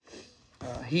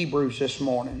Hebrews this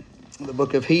morning. The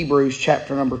book of Hebrews,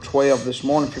 chapter number 12 this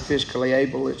morning. If you're physically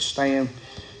able, let's stand,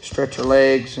 stretch your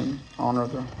legs, and honor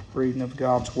the reading of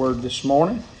God's Word this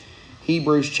morning.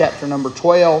 Hebrews, chapter number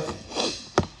 12.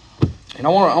 And I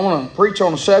want to preach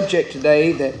on a subject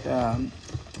today that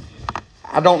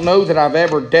I don't know that I've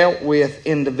ever dealt with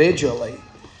individually.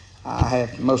 I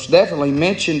have most definitely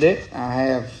mentioned it. I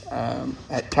have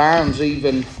at times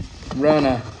even run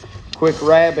a quick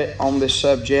rabbit on this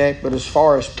subject, but as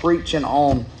far as preaching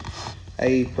on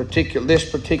this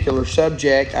particular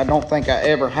subject, I don't think I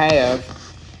ever have.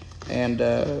 And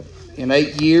in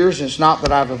 8 years, it's not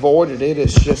that I've avoided it;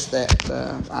 it's just that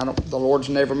the Lord's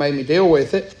never made me deal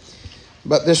with it.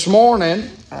 But this morning,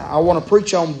 I want to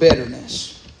preach on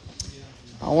bitterness.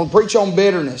 I want to preach on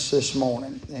bitterness this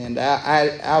morning. And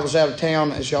I was out of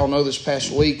town, as y'all know, this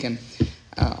past week, and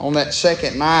on that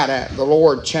second night, the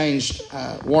Lord changed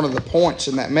one of the points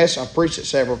in that message. I've preached it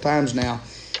several times now,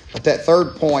 but that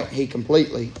third point, He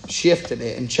completely shifted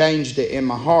it and changed it in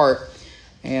my heart.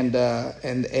 And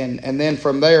then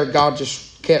from there, God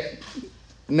just kept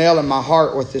nailing my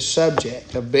heart with this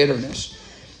subject of bitterness.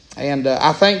 And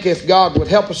I think if God would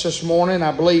help us this morning,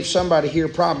 I believe somebody here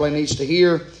probably needs to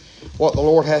hear what the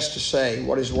Lord has to say,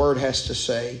 what His Word has to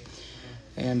say.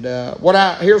 And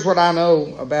here's what I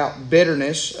know about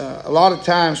bitterness. A lot of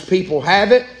times people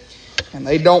have it, and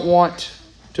they don't want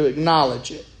to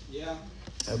acknowledge it. Yeah.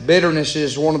 Bitterness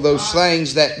is one of those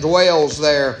things that dwells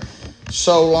there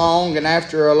so long, and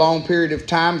after a long period of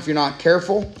time, if you're not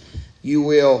careful,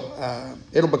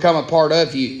 it'll become a part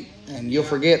of you, and you'll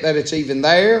forget that it's even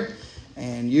there.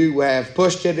 And you have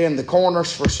pushed it in the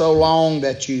corners for so long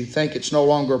that you think it's no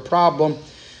longer a problem.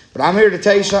 But I'm here to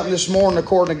tell you something this morning.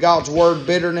 According to God's Word,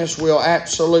 bitterness will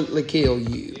absolutely kill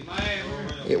you.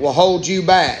 It will hold you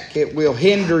back. It will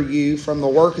hinder you from the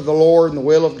work of the Lord and the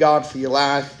will of God for your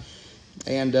life.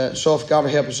 And so if God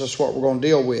will help us, that's what we're going to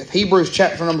deal with. Hebrews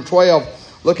chapter number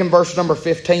 12. Look in verse number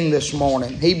 15 this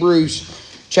morning.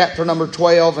 Hebrews chapter number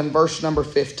 12 and verse number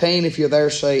 15. If you're there,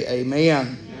 say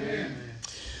amen.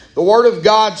 The Word of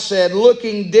God said,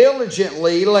 looking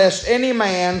diligently, lest any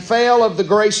man fail of the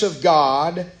grace of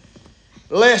God,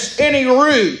 lest any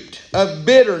root of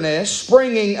bitterness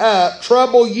springing up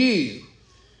trouble you,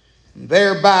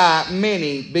 thereby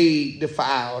many be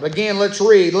defiled. Again, let's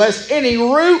read. Lest any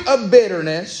root of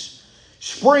bitterness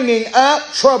springing up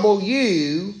trouble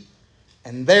you,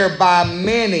 and thereby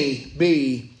many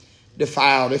be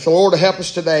defiled. If the Lord will help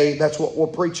us today, that's what we'll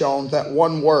preach on, that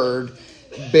one word,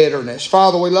 bitterness.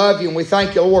 Father, we love you and we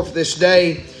thank you, Lord, for this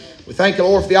day. We thank you,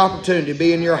 Lord, for the opportunity to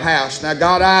be in your house. Now,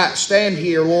 God, I stand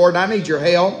here, Lord. I need your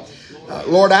help.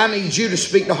 Lord, I need you to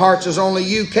speak to hearts as only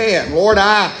you can. Lord,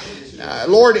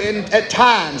 at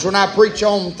times when I preach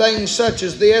on things such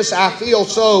as this, I feel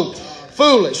so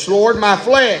foolish. Lord, my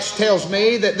flesh tells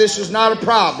me that this is not a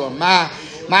problem. My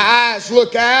eyes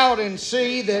look out and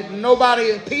see that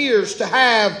nobody appears to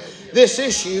have this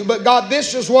issue, but God,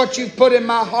 this is what you've put in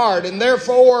my heart, and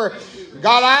therefore,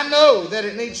 God, I know that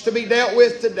it needs to be dealt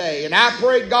with today, and I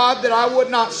pray, God, that I would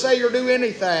not say or do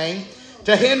anything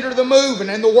to hinder the moving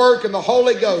and the work of the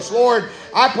Holy Ghost. Lord,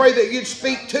 I pray that you'd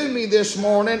speak to me this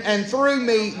morning and through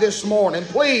me this morning.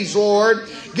 Please, Lord,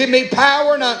 give me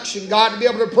power and unction, God, to be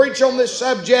able to preach on this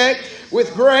subject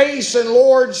with grace, and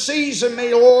Lord, season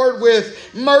me, Lord,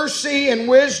 with mercy and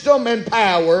wisdom and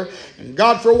power. And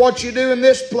God, for what you do in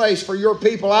this place for your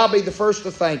people, I'll be the first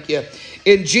to thank you.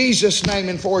 In Jesus' name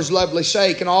and for His lovely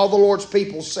sake. And all the Lord's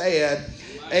people said,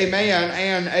 amen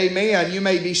and amen. You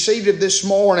may be seated this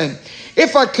morning.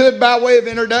 If I could, by way of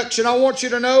introduction, I want you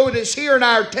to know it is here in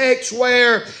our text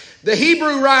where the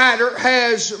Hebrew writer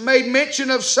has made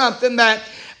mention of something that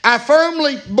I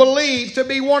firmly believe to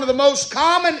be one of the most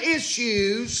common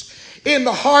issues in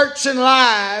the hearts and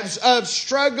lives of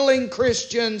struggling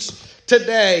Christians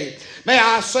today. May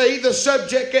I say the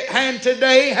subject at hand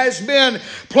today has been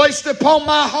placed upon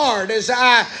my heart, as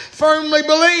I firmly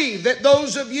believe that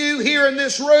those of you here in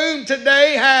this room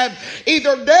today have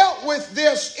either dealt with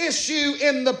this issue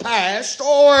in the past,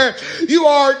 or you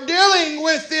are dealing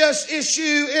with this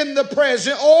issue in the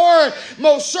present, or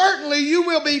most certainly you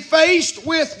will be faced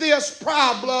with this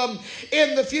problem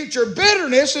in the future.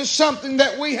 Bitterness is something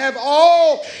that we have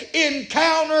all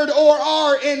encountered or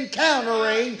are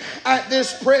encountering at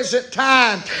this present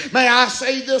time. May I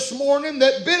say this morning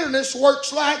that bitterness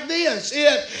works like this.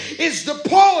 It is the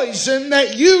poison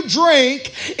that you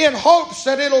drink in hopes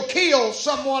that it'll kill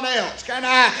someone else. Can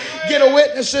I get a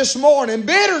witness this morning?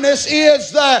 Bitterness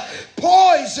is the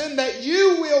poison that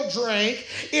you will drink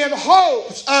in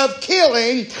hopes of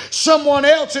killing someone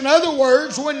else. In other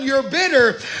words, when you're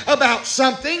bitter about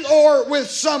something or with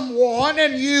someone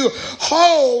and you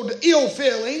hold ill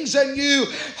feelings and you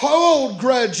hold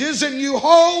grudges and you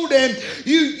hold and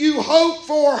you hope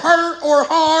for hurt or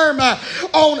harm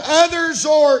on others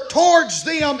or towards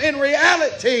them, in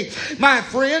reality, my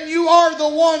friend, you are the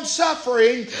one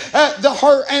suffering the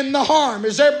hurt and the harm.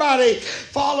 Is everybody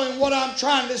following what I'm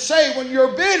trying to say? When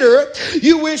you're bitter,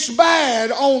 you wish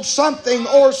bad on something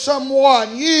or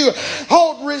someone. You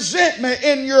hold resentment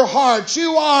in your heart.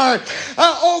 You are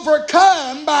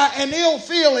overcome by an ill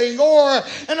feeling or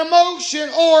an emotion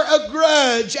or a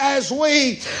grudge, as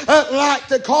we like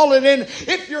to call it. And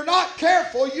if you're not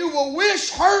careful, you will wish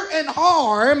hurt and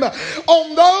harm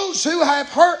on those who have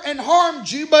hurt and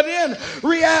harmed you. But in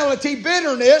reality,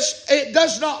 bitterness, it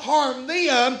does not harm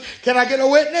them. Can I get a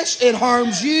witness? It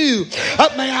harms you.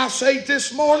 May I say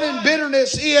this morning,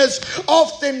 bitterness is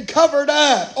often covered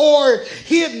up or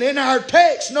hidden in our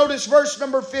text. Notice verse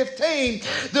number 15.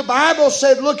 The Bible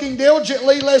said, looking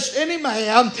diligently lest any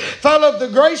man fall of the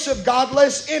grace of God,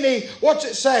 lest any, what's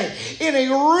it say? Any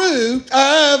root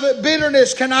of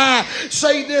bitterness. Can I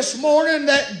say this morning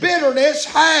that bitterness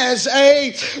has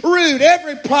a root?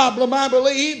 Every problem, I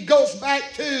believe, goes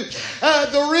back to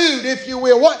the root, if you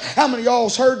will. How many of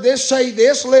y'all's heard this, say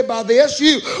this, live by this?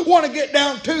 You want to get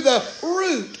down to the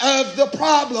root of the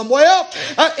problem. Well,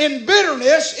 in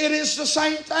bitterness, it is the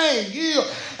same thing. You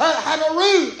have a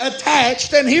root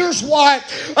attached, and here's what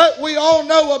we all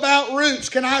know about roots.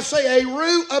 Can I say a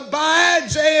root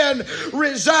abides and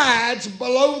resides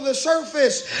below the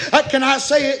surface? Can I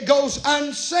say it goes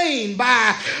unseen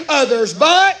by others,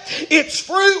 but its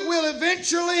fruit will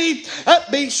eventually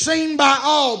be seen by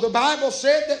all. The Bible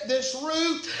said that this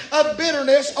root of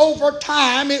bitterness, over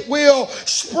time, it will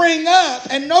spring up.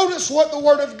 And notice what the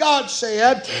Word of God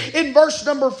said in verse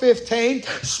number 15.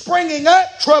 Springing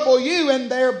up trouble you, and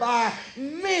thereby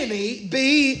many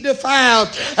be defiled.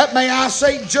 May I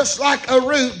say, just like a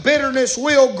root, bitterness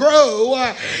will grow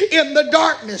in the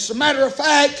darkness. As a matter of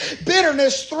fact,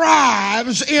 bitterness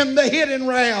thrives in the hidden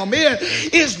realm. It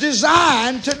is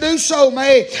designed to do so.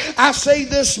 May I say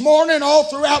this morning, all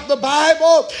throughout the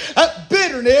Bible,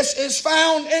 bitterness is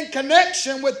found in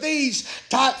connection with these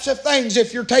types of things.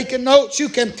 If you're taking notes, you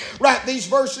can write these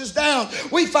verses down.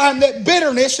 We find that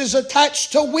bitterness is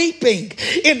attached to weeping.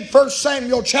 In 1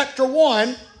 Samuel chapter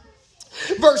 1,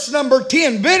 verse number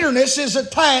 10, bitterness is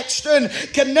attached and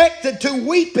connected to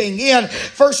weeping. In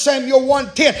 1 Samuel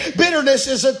 1:10, bitterness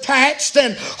is attached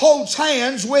and holds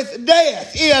hands with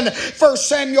death. In 1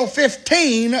 Samuel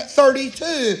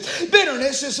 15:32,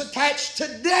 bitterness is attached to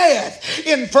death.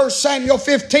 In 1 Samuel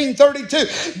 15:32,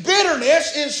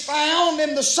 bitterness is found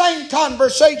in the same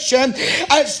conversation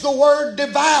as the word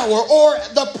devour, or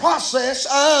the process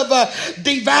of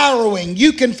devouring.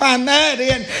 You can find that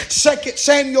in 2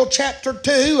 Samuel chapter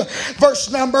 2, verse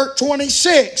number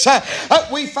 26.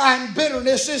 We find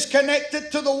bitterness is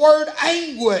connected to the word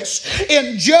anguish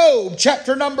in Job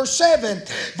chapter number 7,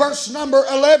 verse number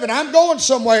 11. I'm going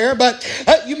somewhere, but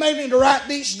you may need to write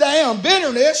these down.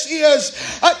 Bitterness is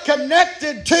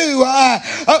connected to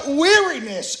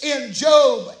weariness in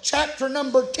Job chapter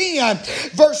number 10,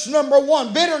 verse number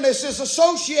 1. Bitterness is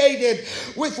associated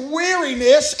with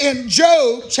weariness in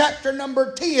Job chapter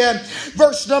number 10,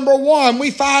 verse number 1. We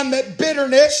find that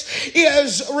bitterness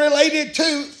is related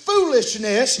to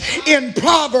foolishness in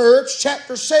Proverbs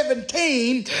chapter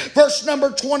 17, verse number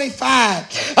 25.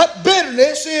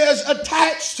 Bitterness is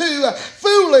attached to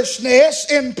foolishness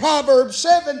in Proverbs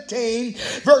 17,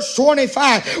 verse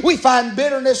 25. We find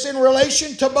bitterness in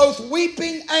relation to both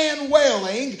weeping and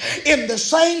wailing in the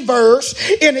same verse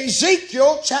in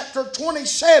Ezekiel chapter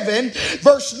 27,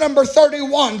 verse number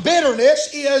 31. Bitterness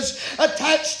is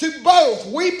attached to both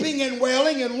weeping and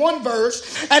wailing in one verse,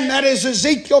 and that is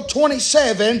Ezekiel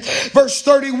 27, verse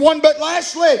 31. But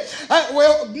lastly,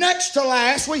 next to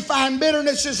last, we find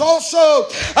bitterness is also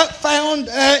found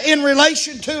in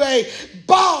relation to a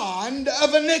bond bond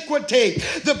of iniquity.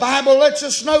 The Bible lets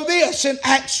us know this in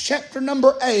Acts chapter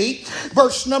number 8,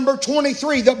 verse number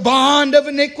 23. The bond of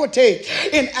iniquity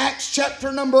in Acts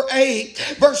chapter number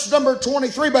 8, verse number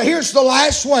 23. But here's the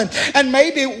last one, and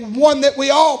maybe one that we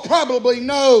all probably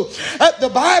know.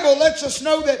 The Bible lets us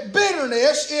know that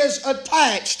bitterness is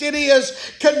attached. It is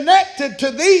connected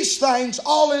to these things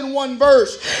all in one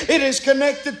verse. It is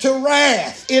connected to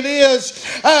wrath. It is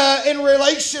in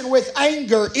relation with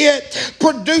anger. It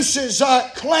produces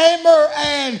clamor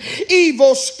and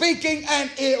evil speaking,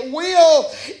 and it will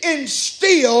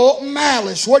instill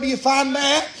malice. Where do you find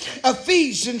that?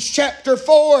 Ephesians chapter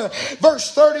 4,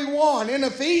 verse 31. In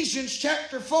Ephesians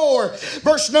chapter 4,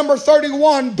 verse number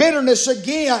 31, bitterness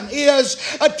again is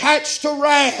attached to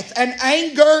wrath and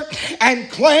anger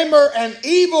and clamor and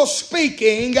evil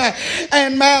speaking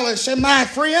and malice. And my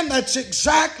friend, that's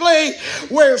exactly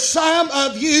where some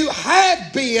of you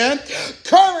have been,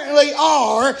 currently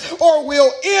are, or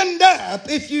will end up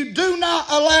if you do not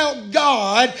allow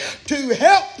God to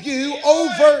help you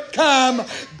overcome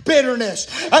bitterness.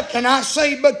 Can I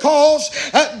say because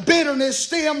bitterness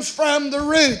stems from the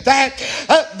root.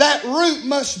 That root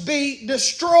must be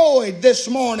destroyed this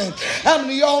morning. How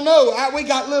many of y'all know we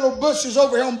got little bushes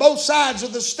over here on both sides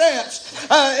of the steps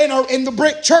in the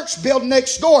brick church building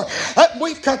next door.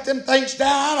 We've cut them things down.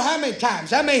 I don't know how many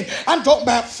times. I mean, I'm talking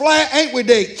about flat, ain't we,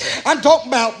 Dick? I'm talking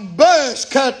about buzz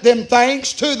cut them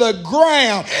things to the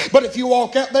ground. But if you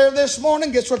walk out there this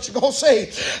morning, guess what you're going to see?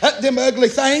 Them ugly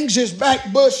things is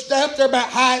back bushed up. They're about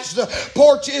high as the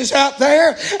porch is out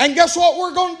there. And guess what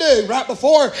we're going to do right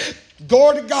before,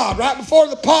 glory to God, right before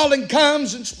the pollen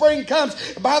comes and spring comes?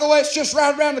 By the way, it's just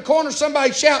right around the corner.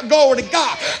 Somebody shout glory to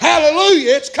God.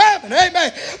 Hallelujah, it's coming.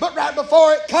 Amen. But right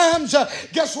before it comes,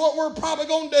 guess what we're probably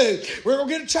going to do? We're going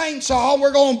to get a chainsaw.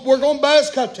 We're going to buzz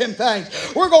cut them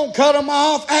things. We're going to cut them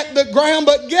off at the ground.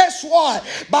 But guess what?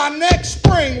 By next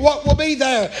spring, what will be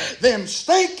there? Them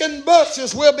stinking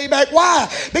bushes will be back.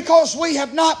 Why? Because we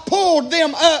have not pulled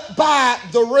them up by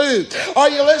the root. Are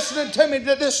you listening to me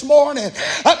this morning?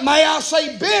 May I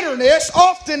say bitterness,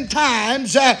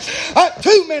 oftentimes,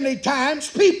 too many times,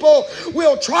 people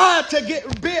will try to get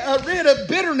rid of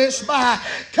bitterness by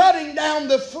cutting down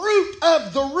the fruit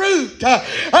of the root.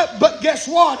 But guess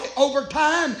what? Over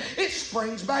time, it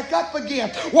springs back up again.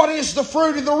 What is the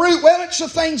fruit of the root? Well, it's the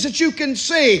things that you can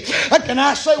see. Can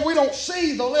I say we don't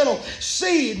see the little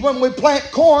seed when we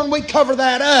plant corn? We cover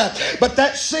that up. But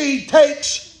that seed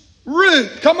takes root.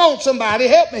 Come on, somebody,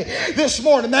 help me this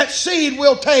morning. That seed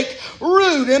will take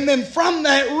root, and then from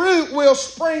that root will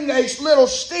spring a little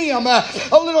stem, a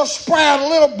little sprout, a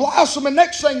little blossom, and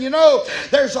next thing you know,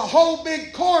 there's a whole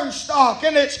big corn stalk,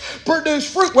 and it's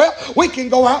produced fruit. Well, we can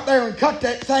go out there and cut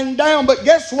that thing down, but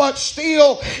guess what's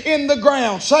still in the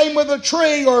ground? Same with a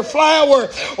tree or a flower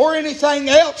or anything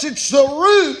else. It's the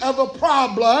root of a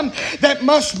problem that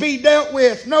must be dealt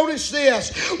with. Notice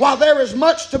this. While there is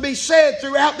much to be said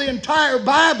throughout the entire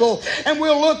Bible, and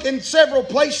we'll look in several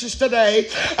places today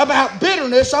about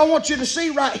bitterness, I want you to see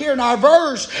right here in our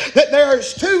verse that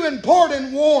there's two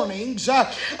important warnings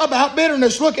about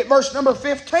bitterness. Look at verse number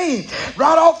 15.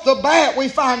 Right off the bat, we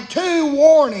find two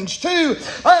warnings, two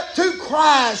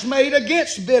cries made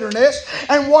against bitterness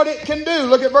and what it can do.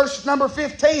 Look at verse number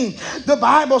 15. The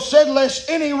Bible said, lest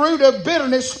any root of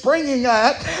bitterness springing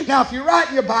up. Now, if you write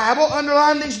in your Bible,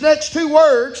 underline these next two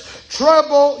words,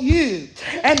 trouble you.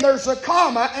 And there's a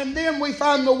comma, and then we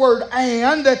find the word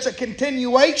and. That's a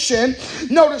continuation.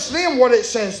 Notice then what it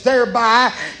says,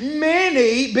 thereby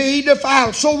many be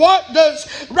defiled. So what does,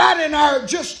 right in our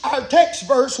text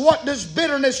verse, what does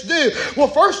bitterness do? Well,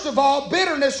 first of all,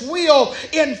 bitterness will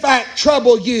in fact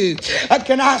trouble you.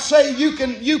 Can I say you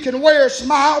can wear a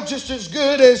smile just as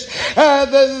good as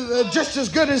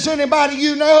anybody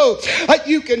you know.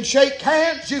 You can shake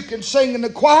hands, you can sing in the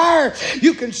choir,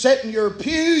 you can sit in your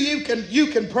pew, you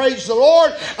can praise the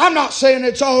Lord. I'm not saying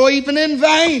it's all even in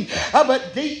vain,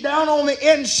 but deep down on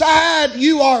the inside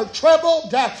you are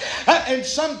troubled, and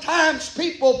sometimes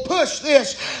people push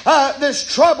this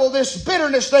trouble, this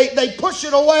bitterness, they push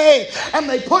it away, and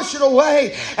they push it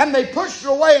away, and they push it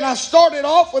away. And I started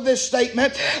off with this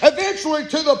statement, eventually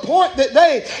to the point that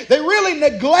they really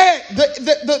neglect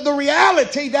the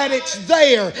reality that it's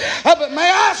there. But may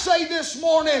I say this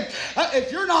morning,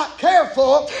 if you're not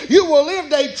careful, You will live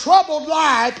a troubled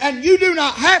life, and you do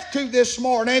not have to this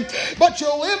morning, but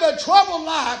you'll live a troubled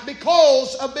life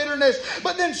because of bitterness.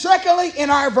 But then secondly, in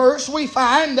our verse, we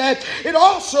find that it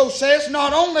also says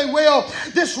not only will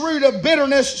this root of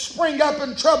bitterness spring up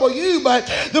and trouble you, but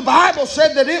the Bible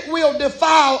said that it will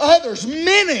defile others.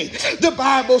 Many, the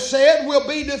Bible said, will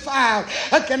be defiled.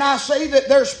 Can I say that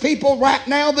there's people right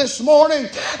now this morning,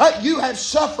 you have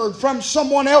suffered from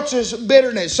someone else's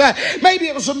bitterness. Maybe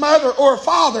it was a mother or a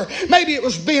father. Maybe it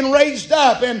was being raised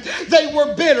up and they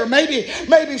were bitter.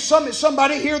 Maybe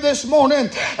somebody here this morning,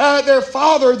 their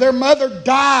father, their mother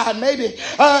died maybe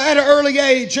at an early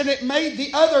age, and it made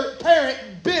the other parent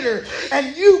bitter,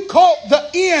 and you caught the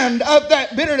end of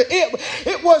that bitterness.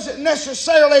 It wasn't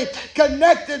necessarily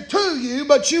connected to you,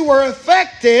 but you were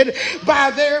affected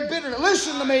by their bitterness.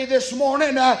 Listen to me this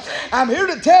morning. I'm here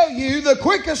to tell you the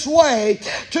quickest way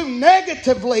to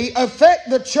negatively affect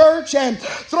the church and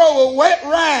throw a wet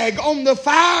rag on the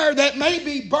fire that may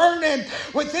be burning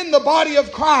within the body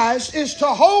of Christ is to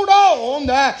hold on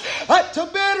to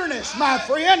bitterness, my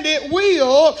friend. It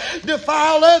will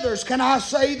defile others. Can I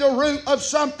say the root of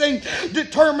something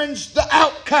determines the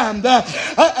outcome?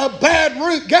 A bad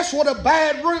root, guess what a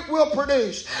bad root will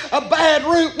produce? A bad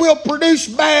root will produce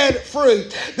bad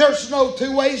fruit. There's no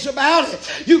two ways about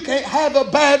it. You can't have a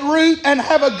bad root and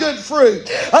have a good fruit.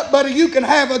 But you can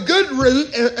have a good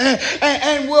root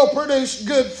and will produce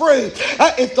good fruit.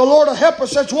 If the Lord will help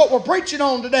us, that's what we're preaching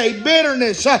on today,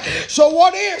 bitterness. So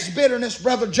what is bitterness,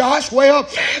 Brother Josh? Well,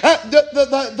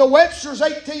 the Webster's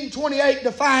 1828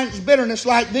 defines bitterness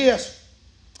like this.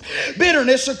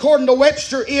 Bitterness, according to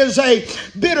Webster, is a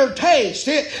bitter taste.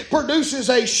 It produces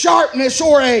a sharpness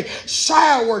or a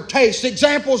sour taste.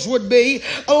 Examples would be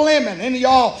a lemon. Any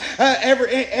of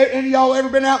y'all ever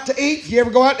been out to eat? If you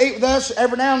ever go out to eat with us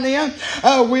every now and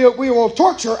then, we will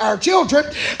torture our children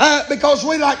because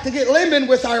we like to get lemon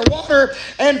with our water.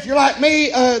 And if you're like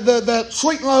me, the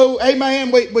sweet and low,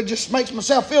 amen, we just makes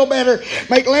myself feel better.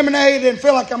 Make lemonade and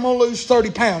feel like I'm going to lose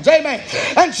 30 pounds. Amen.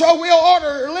 And so we'll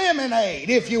order lemonade,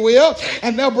 if you will,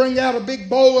 and they'll bring out a big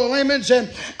bowl of lemons.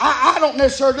 And I don't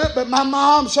necessarily do it, but my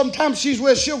mom, sometimes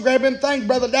she'll grab them things.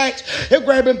 Brother Dax, he'll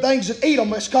grab them things and eat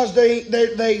them. It's because they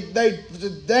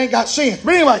ain't got sin.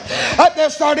 But anyway, they'll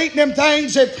start eating them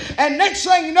things, and next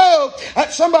thing you know,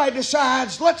 somebody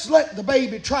decides, let's let the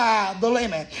baby try the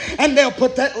lemon, and they'll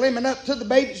put that lemon up to the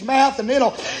baby's mouth, and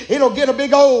it'll get a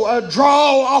big old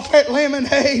draw off that lemon.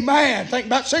 Hey man, think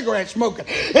about cigarette smoking.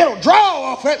 It'll draw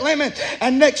off that lemon,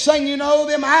 and next thing you know,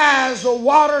 them eyes will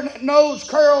water and that nose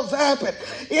curls up, and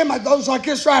Emma goes like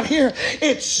this right here.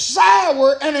 It's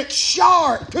sour and it's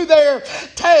sharp to their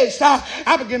taste.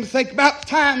 I begin to think about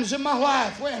times in my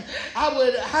life when I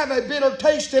would have a bitter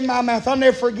taste in my mouth. I'll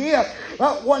never forget.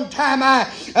 One time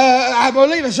I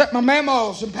believe it's at my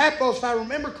mama's and papa's, if I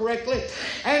remember correctly,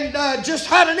 and just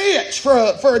had an itch for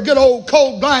a good old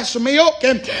cold glass of milk.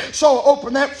 And so I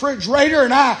opened that refrigerator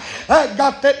and I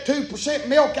got that 2%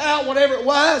 milk out, whatever it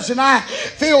was, and I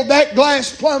filled that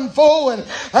glass plumb full. And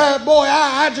boy,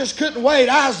 I just couldn't wait.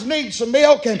 I was needing some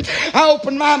milk, and I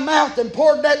opened my mouth and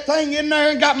poured that thing in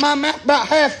there and got my mouth about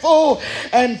half full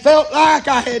and felt like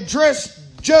I had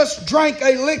just drank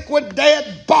a liquid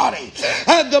dead body.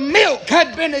 The milk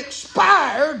had been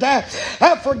expired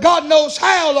for God knows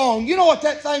how long. You know what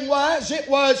that thing was? It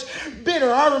was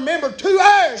bitter. I remember 2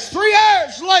 hours, 3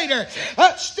 hours later,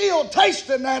 still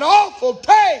tasting that awful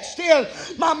taste in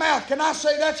my mouth. Can I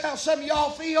say that's how some of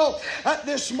y'all feel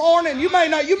this morning? You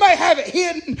may have it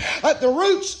hidden. The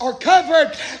roots are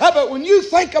covered. But when you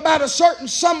think about a certain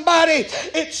somebody,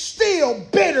 it's still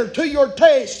bitter to your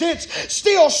taste. It's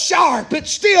still sharp.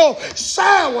 It's still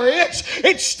sour.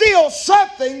 It's still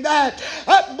something that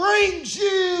brings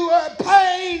you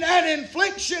pain and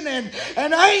infliction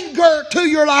and anger to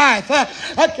your life.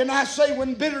 Can I say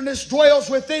when bitterness dwells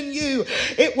within you,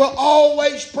 it will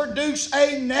always produce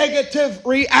a negative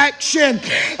reaction.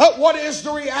 What is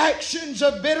the reactions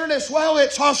of bitterness? Well,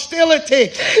 it's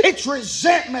hostility, it's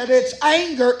resentment, it's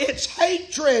anger, it's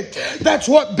hatred. That's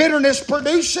what bitterness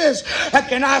produces.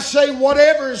 Can I say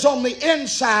whatever is on the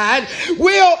inside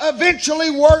will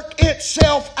eventually work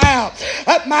itself out.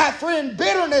 My friend,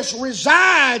 bitterness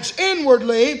resides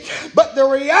inwardly, but the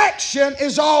reaction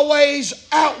is always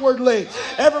outwardly.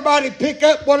 Everybody pick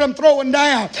up what I'm throwing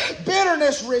down.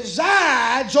 Bitterness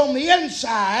resides on the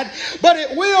inside, but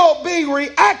it will be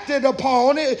reacted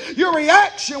upon. Your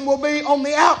reaction will be on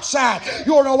the outside.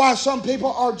 You want to know why some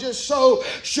people are just so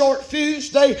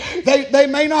short-fused? They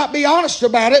may not be honest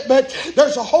about it, but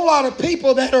there's a whole lot of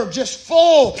people that are just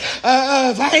full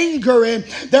of anger, and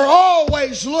they're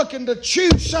always looking to chew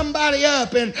somebody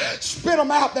up and spit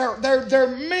them out. They're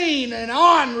mean. vain and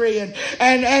ornery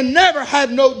and never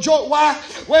have no joy. Why?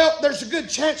 Well, there's a good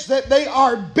chance that they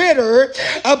are bitter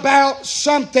about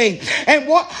something. And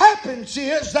what happens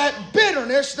is that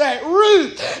bitterness, that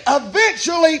root,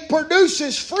 eventually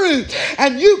produces fruit.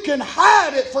 And you can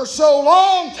hide it for so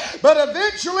long, but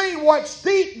eventually what's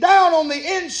deep down on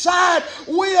the inside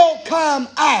will come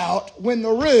out when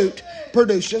the root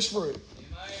produces fruit.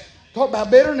 Talk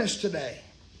about bitterness today.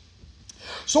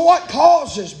 So what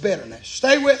causes bitterness?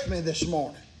 Stay with me this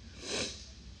morning.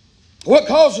 What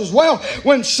causes? Well,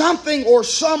 when something or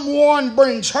someone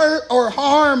brings hurt or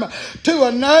harm to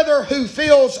another who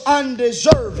feels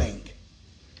undeserving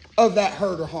of that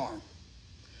hurt or harm.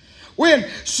 When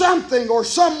something or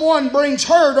someone brings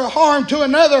hurt or harm to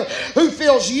another who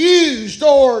feels used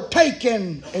or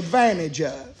taken advantage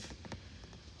of.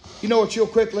 You know what you'll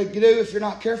quickly do if you're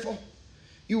not careful?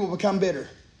 You will become bitter.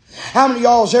 How many of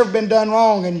y'all has ever been done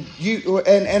wrong and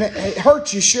it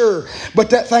hurts you, sure,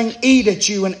 but that thing eat at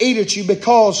you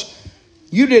because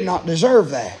you did not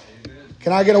deserve that.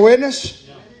 Can I get a witness?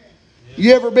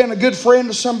 You ever been a good friend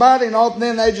to somebody and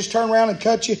then they just turn around and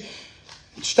cut you,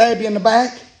 stab you in the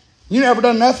back? You never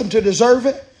done nothing to deserve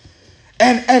it.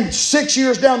 And 6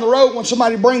 years down the road, when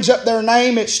somebody brings up their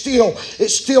name, it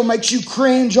still makes you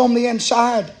cringe on the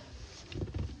inside.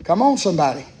 Come on,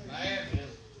 somebody.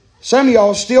 Some of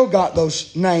y'all still got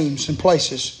those names and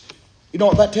places. You know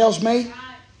what that tells me?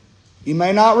 You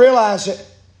may not realize it,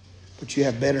 but you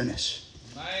have bitterness.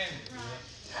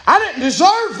 I didn't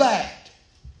deserve that.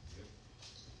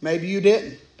 Maybe you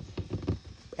didn't.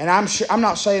 And I'm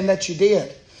not saying that you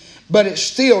did. But it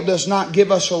still does not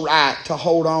give us a right to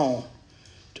hold on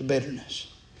to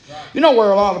bitterness. You know where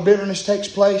a lot of bitterness takes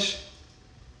place?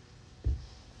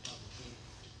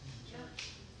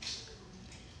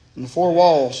 In the four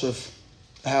walls of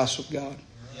the house of God.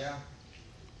 Yeah.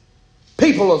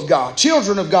 People of God,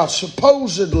 children of God,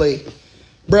 supposedly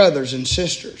brothers and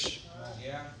sisters.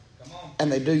 Yeah. Come on. And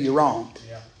they do you wrong.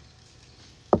 Yeah.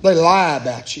 They lie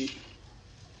about you.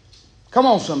 Come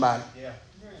on, somebody. Yeah.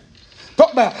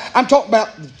 I'm talking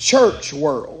about the church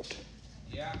world.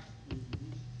 Yeah.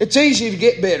 It's easy to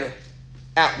get bitter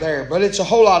out there, but it's a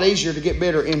whole lot easier to get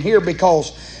bitter in here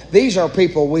because these are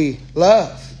people we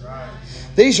love.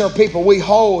 These are people we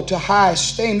hold to high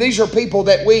esteem. These are people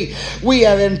that we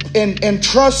have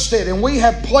entrusted and we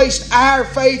have placed our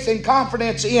faith and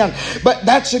confidence in. But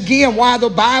that's again why the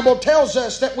Bible tells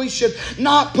us that we should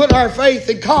not put our faith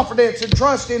and confidence and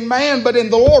trust in man, but in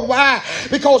the Lord. Why?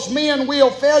 Because men will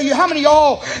fail you. How many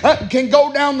of y'all can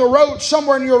go down the road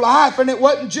somewhere in your life and it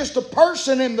wasn't just a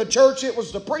person in the church, it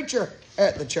was the preacher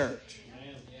at the church.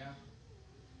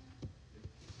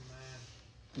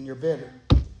 And you're bitter.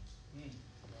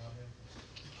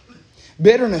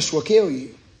 Bitterness will kill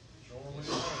you.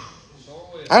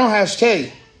 I don't have to tell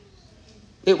you.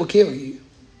 It will kill you.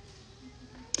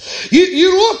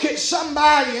 You look at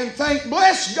somebody and think,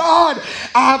 bless God,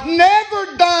 I've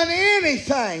never done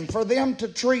anything for them to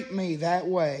treat me that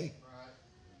way.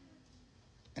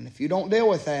 And if you don't deal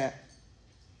with that,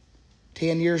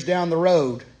 10 years down the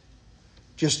road,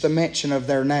 just the mention of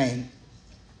their name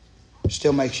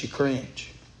still makes you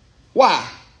cringe. Why?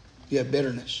 You have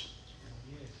bitterness.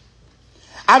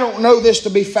 I don't know this to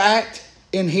be fact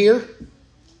in here,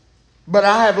 but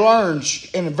I have learned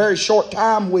in a very short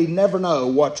time we never know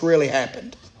what's really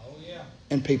happened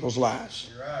in people's lives.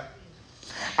 You're right.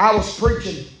 I was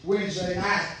preaching Wednesday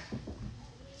night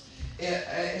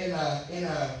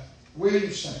in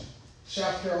Williamson,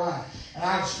 South Carolina, and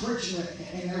I was preaching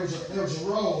and there was a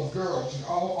row of girls,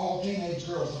 all teenage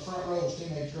girls. The front row was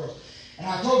teenage girls, and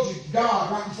I told you God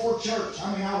right before church.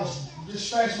 I mean, I was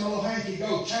just fast my little hand could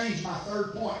go, change my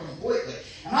third point completely.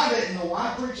 And I didn't know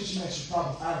why. I preached this message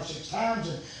probably 5 or 6 times.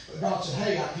 And God said,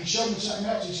 hey, He showed me something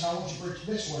else. He said, I want you to preach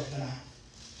this way tonight.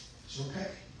 I said, okay.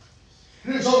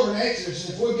 And it was over in Exodus.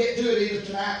 And if we'll get to it either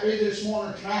tonight, either this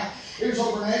morning or tonight, it was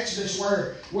over in Exodus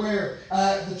where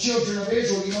the children of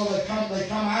Israel, you know, they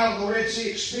come out of the Red Sea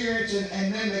experience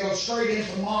and then they go straight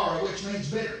into Mara, which means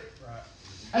bitter.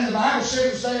 And the Bible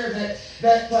says there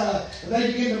that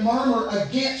they begin to murmur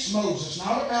against Moses.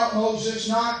 Not about Moses,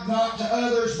 not to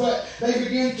others, but they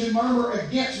begin to murmur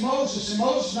against Moses. And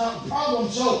Moses is not the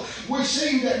problem. So we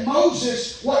see that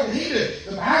Moses, what did he do?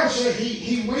 The Bible said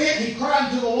he went, he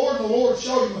cried to the Lord, and the Lord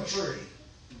showed him a tree.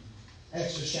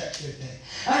 Exodus chapter 15.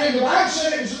 And the Bible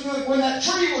said it was when that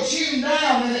tree was hewn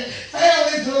down and it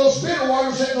fell into those bitter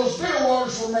waters, that those bitter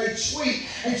waters were made sweet.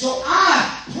 And so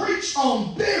I preached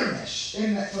on bitterness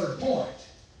in that third point.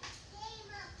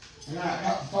 And I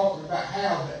got talking about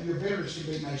how that your bitterness can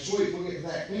be made sweet. We'll get to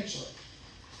that eventually,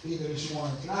 either this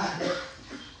morning or tonight. But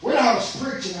When I was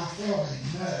preaching, I felt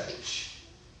a nudge.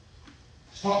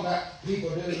 I was talking about people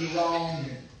doing you wrong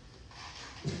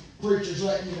and preachers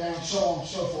letting you down, so on and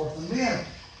so forth. And then,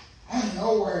 out of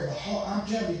nowhere, I'm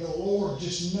telling you, the Lord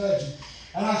just nudged me.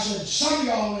 And I said, some of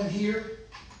y'all in here,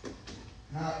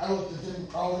 and I looked at them,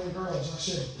 all them girls, I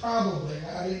said, probably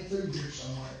got in through here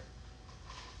somewhere.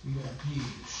 You've been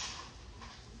abused.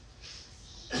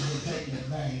 You've been taken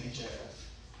advantage of.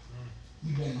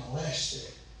 You've been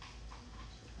molested.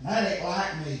 And that ain't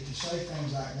like me to say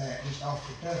things like that just off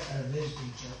the cuff at a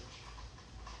visiting church.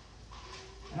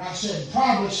 And I said,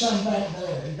 probably some back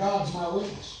there, and God's my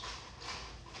witness.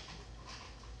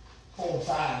 4 or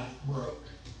 5 broke.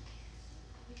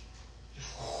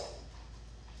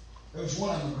 There was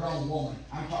one of them, a grown woman.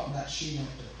 I'm talking about she went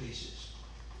to pieces.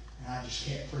 And I just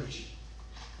kept preaching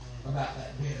about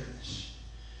that bitterness.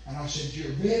 And I said,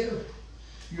 you're bitter.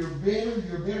 You're bitter,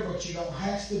 but you don't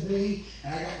have to be.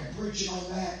 And I got to preaching on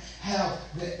that, how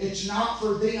that it's not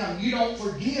for them. You don't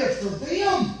forgive for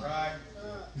them. Right.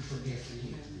 You forgive for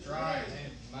you. That's right.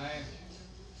 Man.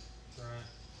 That's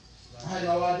right. I had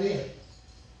no idea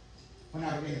when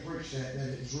I began to preach that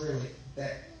it was really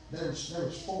that there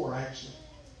was 4 actually.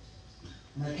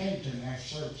 And they came to me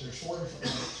after service. There's 4 different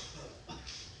ones.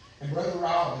 And Brother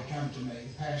Rob had come to me,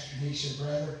 the pastor, and he said,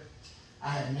 brother,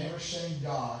 I have never seen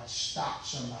God stop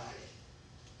somebody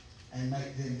and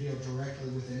make them deal directly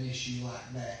with an issue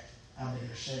like that. I've been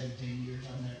here 17 years.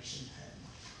 I've never seen that happen.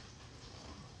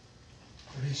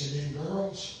 But he said, them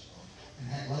girls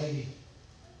and that lady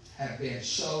have been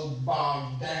so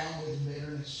bogged down with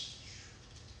bitterness.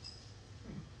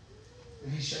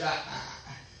 And he said,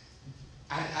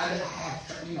 I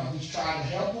have, he's trying to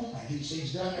help them, and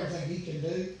he's done everything he can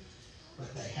do,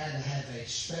 but they had to have a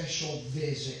special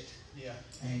visit. Yeah.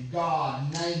 And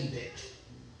God named it.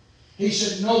 He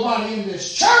said, nobody in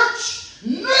this church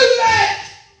knew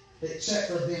that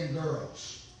except for them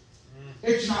girls.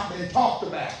 It's not been talked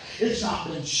about. It's not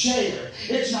been shared.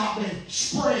 It's not been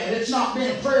spread. It's not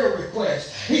been a prayer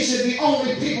request. He said the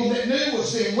only people that knew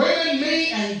was them women, me,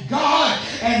 and God,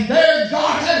 and their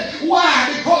God.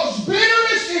 Why? Because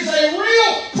bitterness is a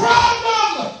real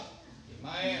problem.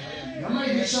 Amen. There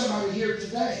may be somebody here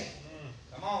today.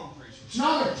 Come on, preacher. It's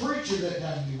not a preacher that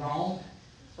done you wrong.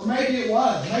 Or maybe it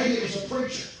was. Maybe it was a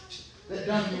preacher that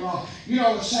done you wrong. You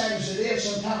know, as sad as it is,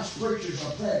 sometimes preachers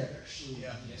are predators.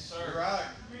 Yeah. Yes, sir. Right.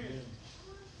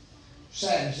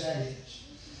 Sad as that is.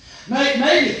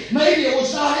 Maybe it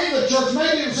was not in the church.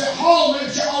 Maybe it was at home. It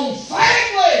was your own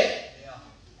family. Yeah.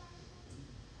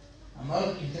 My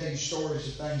mother can tell you stories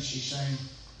of things she's seen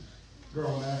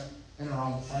growing up in her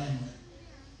own family.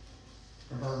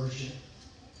 Perversion.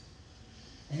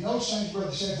 And those things,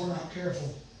 Brother said, if we're not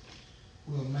careful,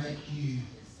 will make you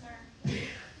bitter.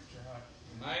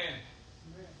 Man.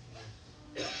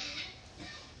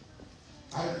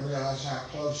 I didn't realize how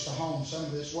close to home some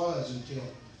of this was until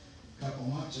a couple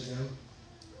months ago.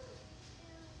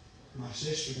 My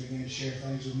sister began to share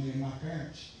things with me and my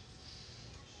parents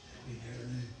that we never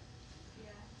knew.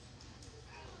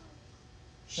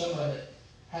 Some of it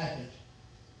happened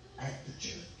at the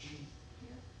church.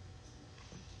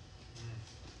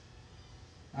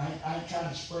 I ain't trying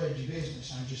to spread your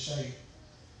business. I'm just saying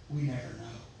we never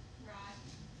know.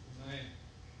 Right. Man.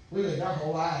 We lived our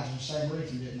whole lives in the same roof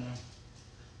and didn't know.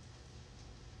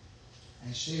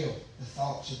 And still, the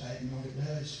thoughts of that, you know what it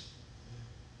does?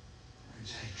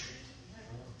 Brings hatred.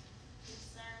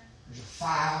 There's a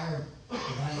fire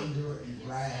of anger and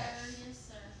wrath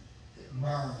that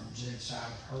burns inside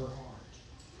of her heart.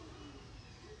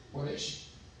 What is she?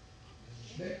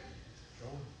 She's bitter.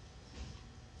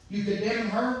 You condemn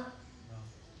her?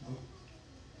 No.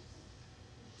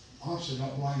 Honestly,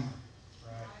 don't blame her.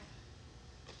 Right.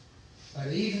 But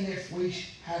even if we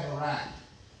have a right,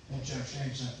 I want you to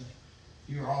understand something.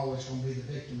 You're always going to be the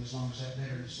victim as long as that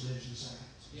bitterness lives inside.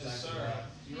 Yes, sir.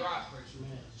 You're right, preacher.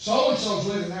 So-and-so's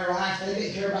living their life. They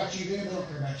didn't care about you then. They don't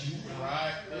care about you now.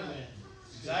 Right.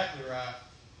 Exactly right.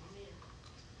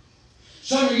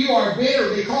 Some of you are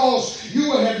bitter because you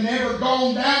would have never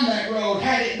gone down that road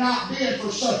had it not been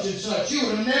for such and such. You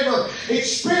would have never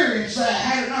experienced that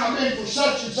had it not been for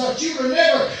such and such. You would have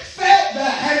never felt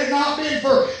that had it not been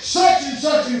for such and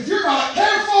such. And if you're not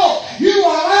careful, you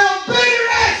allow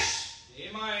bitterness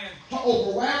to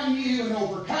overwhelm you and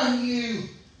overcome you,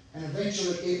 and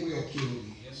eventually it will kill you.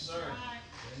 Yes, sir.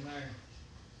 Amen.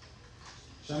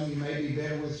 Some of you may be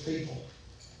bitter with people.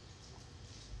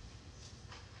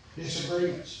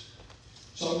 Disagreements.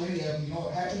 So many of them, you know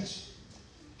what happens?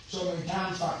 So many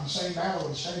times fighting the same battle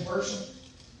with the same person,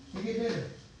 we get bitter.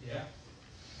 Yeah.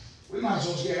 We might as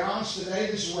well get honest today.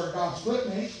 This is where God's put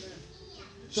me.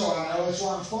 So I know that's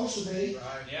where I'm supposed to be.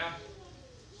 Right. Yeah.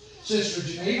 Sister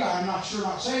Geneva, I'm not sure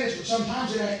not saying this, but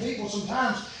sometimes it ain't people.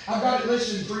 Sometimes I've got it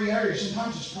listed in 3 areas.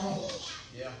 Sometimes it's problems.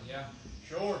 Yeah. Yeah.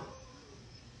 Sure.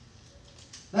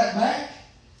 That back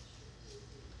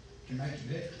can make you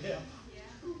bitter. Yeah.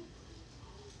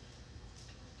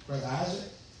 Brother Isaac.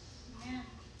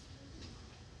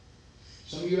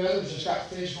 Some of you others just got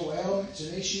physical ailments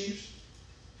and issues.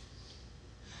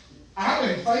 I've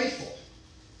been faithful.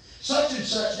 Such and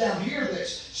such down here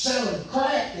that's selling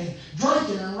crack and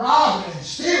drinking and robbing and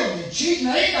stealing and cheating.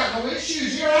 They ain't got no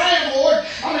issues. Here I am, Lord.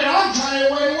 I mean, I'm trying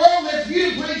every way in the world live for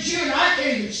you to please you, and I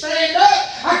can't even stand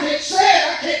up. I can't sit.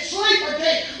 I can't sleep. I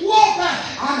can't walk.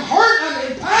 I'm hurt.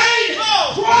 I'm in pain.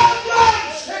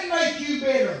 Problems can make you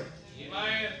bitter.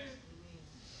 Amen.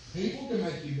 People can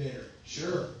make you bitter,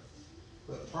 sure.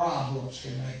 But problems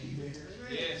can make you bitter.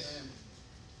 Yes.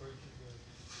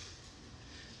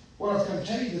 What I've come to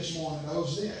tell you this morning, though,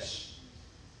 is this.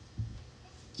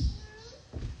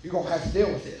 You're going to have to deal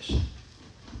with this.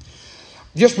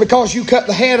 Just because you cut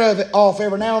the head of it off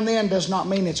every now and then does not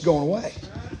mean it's going away.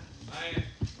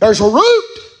 There's a root.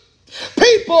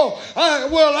 People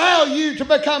will allow you to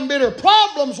become bitter.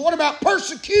 Problems. What about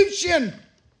persecution?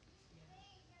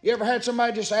 You ever had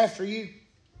somebody just after you?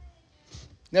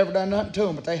 Never done nothing to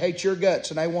them, but they hate your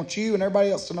guts and they want you and everybody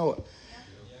else to know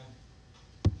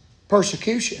it.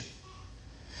 Persecution.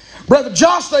 Brother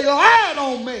Josh, they lied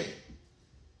on me.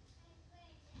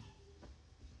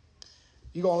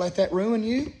 You going to let that ruin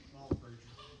you?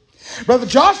 Brother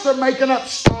Josh, they're making up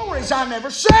stories. I never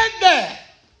said that.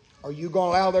 Are you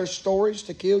going to allow their stories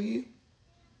to kill you?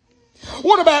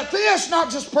 What about this? Not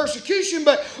just persecution,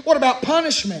 but what about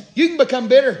punishment? You can become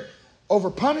bitter over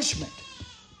punishment.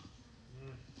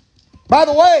 By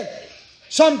the way,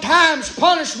 sometimes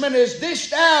punishment is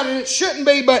dished out and it shouldn't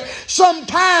be, but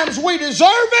sometimes we deserve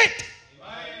it.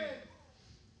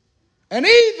 And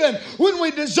even when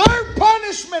we deserve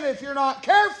punishment, if you're not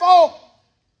careful,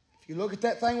 if you look at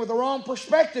that thing with the wrong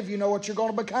perspective, you know what you're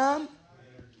going to become.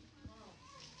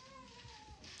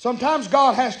 Sometimes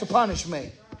God has to punish me.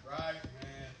 Right.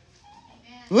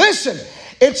 Listen,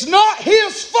 it's not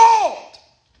His fault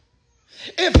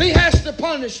if He has to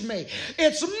punish me.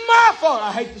 It's my fault.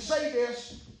 I hate to say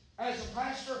this. As a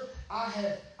pastor, I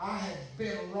have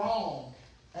been wrong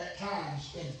at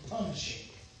times in punishing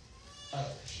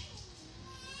others.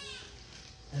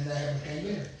 And they have become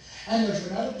bitter. And there's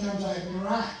been other times I have been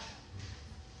right.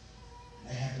 And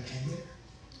they have become bitter.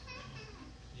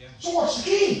 Yeah. So what's the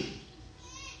key?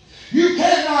 You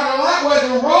cannot allow,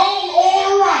 whether wrong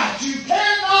or right, you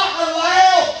cannot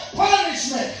allow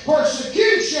punishment,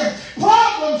 persecution,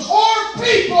 problems, or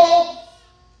people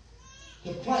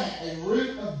to plant a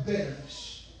root of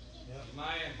bitterness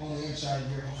on the inside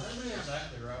of your heart. That's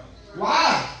exactly right.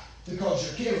 Why?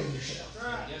 Because you're killing yourself.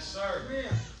 Right. Yes, sir.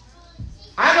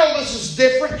 I know this is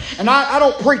different, and I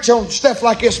don't preach on stuff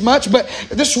like this much, but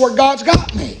this is where God's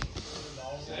got me.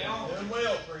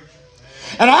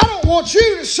 And I don't want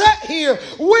you to sit here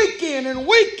week in and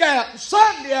week out,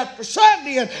 Sunday after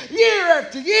Sunday, and year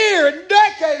after year, and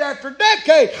decade after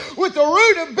decade, with the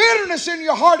root of bitterness in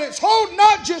your heart. It's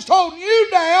not just holding you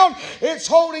down, it's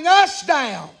holding us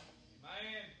down.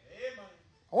 Amen.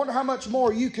 I wonder how much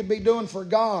more you could be doing for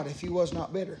God if you was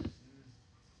not bitter.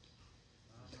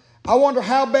 I wonder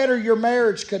how better your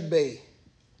marriage could be.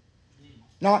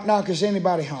 Not because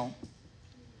anybody home.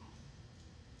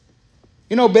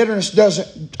 You know, bitterness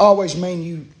doesn't always mean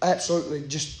you absolutely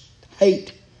just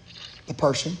hate the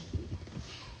person.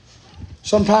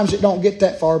 Sometimes it don't get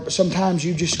that far, but sometimes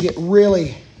you just get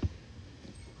really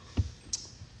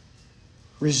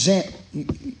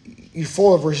you're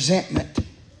full of resentment.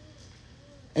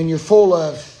 And you're full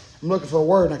of, I'm looking for a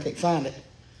word and I can't find it,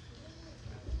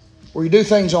 where you do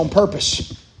things on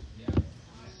purpose.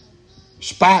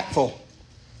 Spiteful.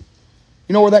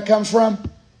 You know where that comes from?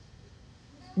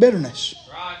 Bitterness.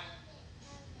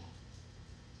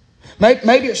 Right.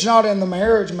 Maybe it's not in the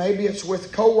marriage. Maybe it's with a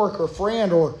coworker,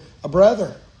 friend, or a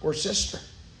brother or sister.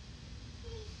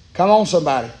 Come on,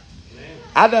 somebody.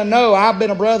 I don't know. I've been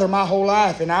a brother my whole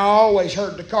life, and I always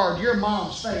heard the card, "Your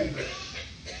mom's favorite,"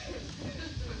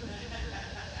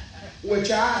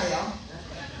 which I am.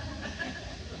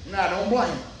 And I don't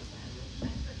blame her.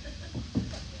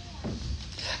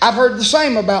 I've heard the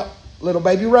same about little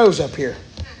baby Rose up here.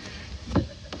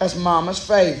 That's Mama's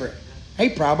favorite. He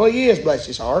probably is, bless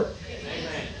his heart.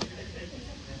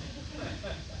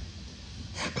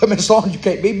 But as long as you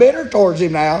can't be bitter towards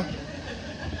him now.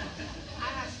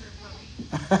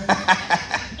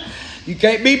 You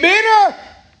can't be bitter.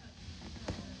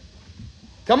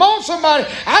 Come on, somebody.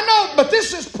 I know, but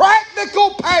this is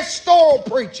practical pastoral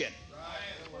preaching.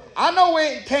 I know we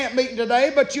ain't camp meeting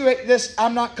today, but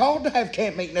I'm not called to have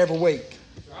camp meeting every week.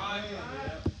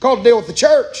 Called to deal with the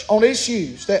church on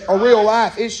issues that are real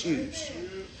life issues.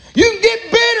 You can get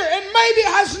bitter, and maybe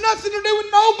it has nothing to do with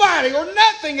nobody or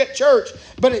nothing at church,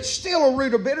 but it's still a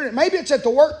root of bitterness. Maybe it's at the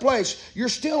workplace. You're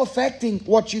still affecting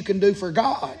what you can do for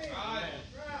God.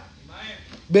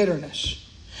 Bitterness.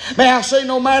 May I say,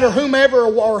 no matter whomever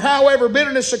or however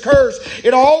bitterness occurs,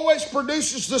 it always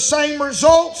produces the same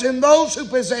results in those who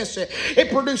possess it. It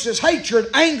produces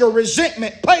hatred, anger,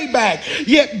 resentment, payback.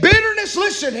 Yet bitterness,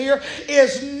 listen here,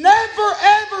 is never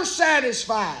ever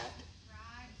satisfied.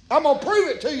 I'm going to prove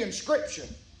it to you in Scripture.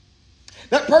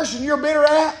 That person you're bitter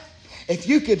at, if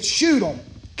you could shoot them,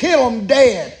 kill them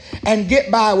dead, and get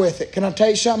by with it, can I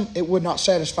tell you something? It would not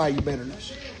satisfy your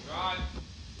bitterness.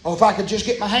 Or if I could just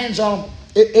get my hands on them,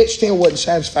 it still wouldn't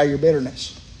satisfy your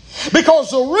bitterness.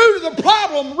 Because the root of the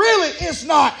problem really is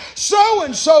not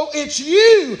so-and-so, it's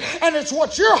you. And it's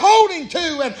what you're holding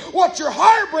to and what you're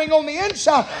harboring on the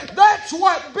inside. That's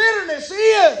what bitterness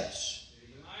is.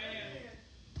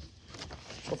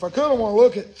 So if I could, I want to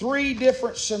look at 3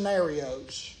 different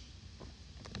scenarios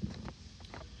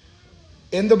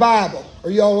in the Bible. Are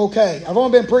you all okay? I've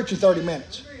only been preaching 30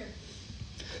 minutes.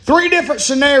 3 different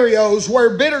scenarios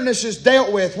where bitterness is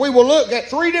dealt with. We will look at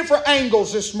 3 different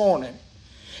angles this morning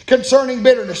concerning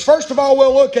bitterness. First of all,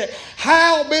 we'll look at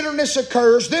how bitterness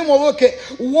occurs. Then we'll look at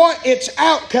what its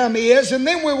outcome is. And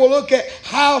then we will look at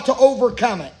how to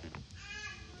overcome it.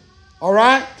 All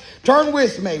right? Turn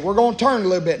with me. We're going to turn a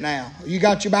little bit now. You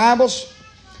got your Bibles?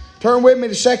 Turn with me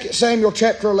to 2 Samuel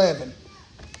chapter 11.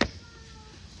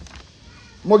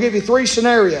 We'll give you 3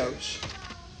 scenarios.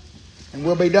 And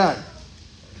we'll be done.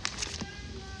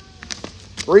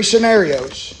 3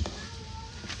 scenarios.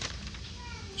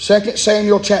 2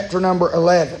 Samuel chapter number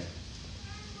 11.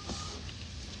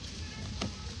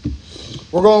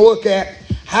 We're going to look at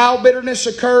how bitterness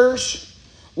occurs,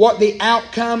 what the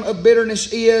outcome of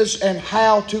bitterness is, and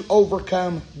how to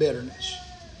overcome bitterness.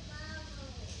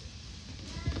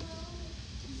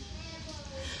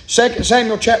 2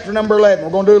 Samuel chapter number 11. We're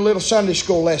going to do a little Sunday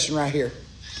school lesson right here.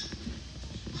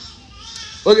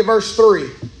 Look at verse 3.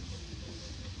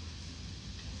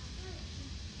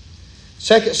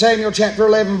 2 Samuel chapter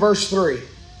 11, verse 3.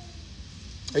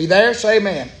 Are you there? Say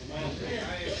amen.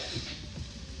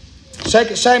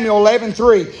 2 Samuel 11,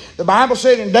 3. The Bible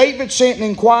said, and David sent and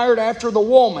inquired after the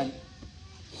woman.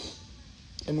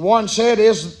 And one said,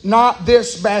 is not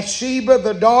this Bathsheba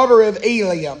the daughter of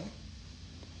Eliam,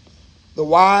 the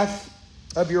wife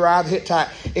of Uriah the Hittite?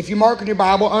 If you mark in your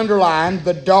Bible, underline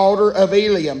the daughter of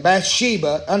Eliam.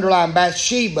 Bathsheba, underline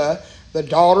Bathsheba, the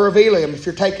daughter of Eliam. If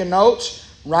you're taking notes,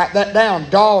 write that down.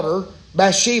 Daughter,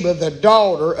 Bathsheba, the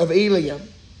daughter of Eliam.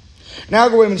 Now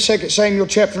go with me to 2 Samuel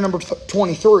chapter number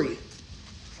 23.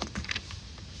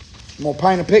 I'm going to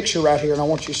paint a picture right here and I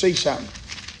want you to see something.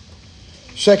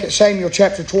 2 Samuel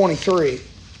chapter 23.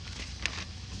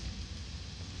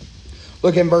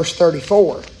 Look in verse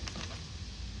 34.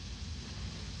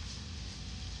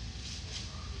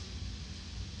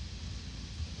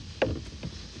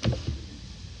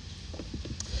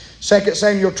 Second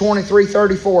Samuel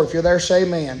 23:34. If you're there, say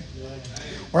amen.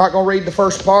 We're not going to read the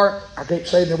first part. I can't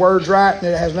say the words right, and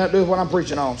it has nothing to do with what I'm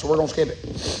preaching on, so we're going to skip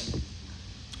it.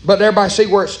 But everybody see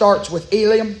where it starts with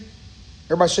Eliam?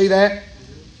 Everybody see that?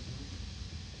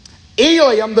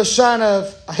 Eliam, the son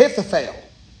of Ahithophel.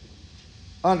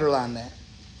 Underline that.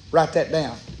 Write that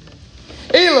down.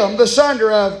 Eliam, the son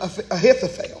of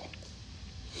Ahithophel.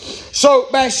 So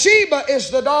Bathsheba is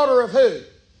the daughter of who?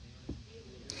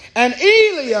 And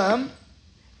Eliam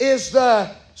is the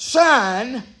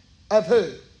son of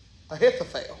who?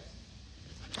 Ahithophel.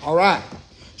 All right.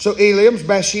 So Eliam's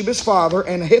Bathsheba's father,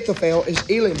 and Ahithophel is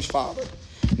Eliam's father.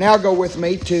 Now go with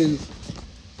me to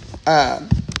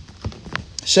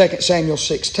 2 Samuel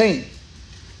 16.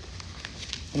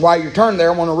 While you're turning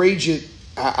there, I want to read you,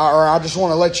 or I just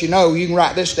want to let you know, you can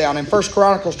write this down. In 1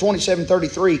 Chronicles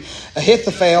 27:33,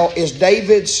 Ahithophel is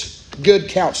David's good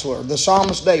counselor. The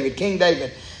psalmist David, King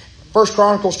David. 1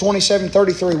 Chronicles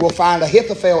 27:33, we'll find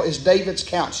Ahithophel is David's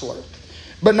counselor.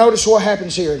 But notice what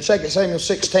happens here in 2 Samuel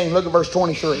 16. Look at verse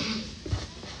 23.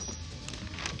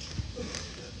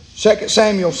 2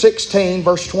 Samuel 16,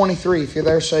 verse 23. If you're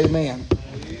there, say amen.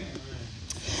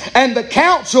 And the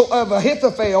counsel of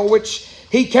Ahithophel, which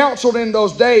he counseled in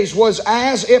those days, was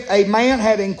as if a man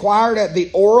had inquired at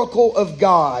the oracle of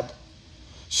God.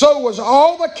 So was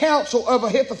all the counsel of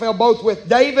Ahithophel, both with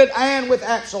David and with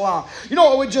Absalom. You know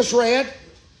what we just read?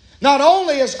 Not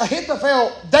only is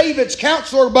Ahithophel David's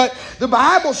counselor, but the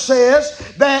Bible says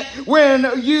that when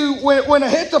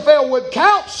Ahithophel would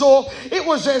counsel, it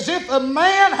was as if a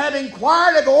man had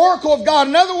inquired at the oracle of God.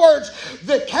 In other words,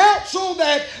 the counsel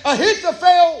that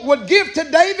Ahithophel would give to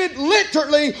David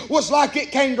literally was like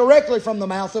it came directly from the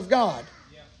mouth of God.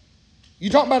 You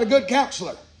talk about a good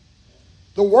counselor.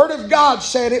 The Word of God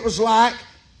said it was like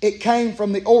it came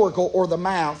from the oracle or the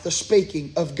mouth, the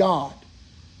speaking of God.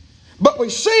 But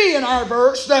we see in our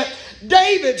verse that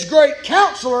David's great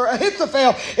counselor,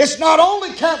 Ahithophel, is not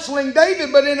only counseling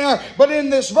David, but in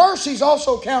this verse he's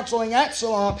also counseling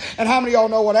Absalom. And how many of y'all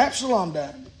know what Absalom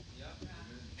done?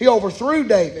 He overthrew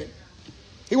David.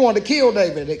 He wanted to kill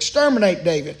David, exterminate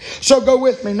David. So go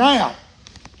with me now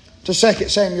to 2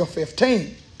 Samuel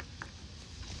 15.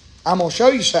 I'm going to show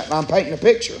you something. I'm painting a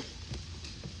picture.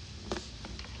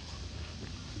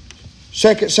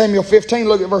 2 Samuel 15,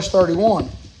 look at verse 31.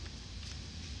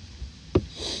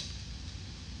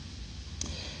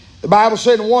 The Bible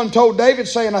said, and one told David,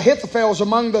 saying, Ahithophel was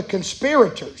among the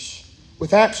conspirators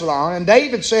with Absalom. And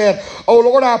David said, O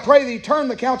Lord, I pray thee, turn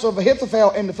the counsel of Ahithophel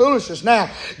into foolishness.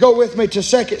 Now, go with me to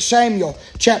 2 Samuel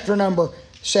chapter number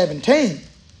 17.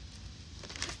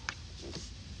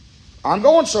 I'm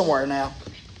going somewhere now.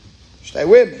 Stay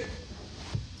with me.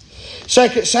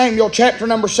 2 Samuel chapter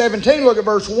number 17, look at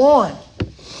verse 1.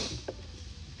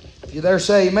 If you there,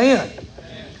 say amen.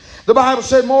 The Bible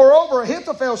said, moreover,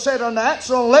 Ahithophel said unto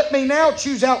Absalom, let me now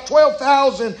choose out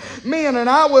 12,000 men, and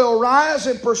I will arise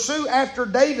and pursue after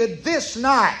David this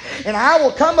night. And I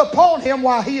will come upon him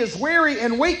while he is weary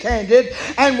and weak-handed,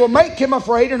 and will make him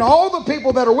afraid, and all the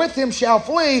people that are with him shall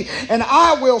flee, and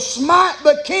I will smite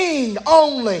the king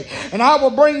only. And I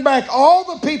will bring back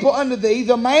all the people unto thee.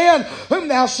 The man whom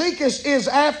thou seekest is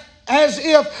as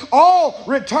if all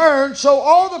return, so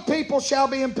all the people shall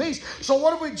be in peace. So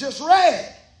what have we just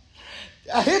read?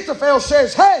 Ahithophel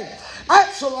says, hey,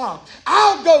 Absalom,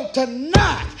 I'll go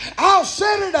tonight. I'll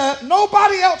set it up.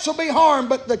 Nobody else will be harmed,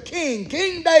 but the king,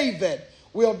 King David,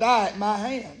 will die at my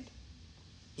hand.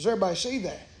 Does everybody see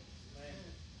that?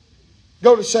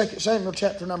 Go to 2 Samuel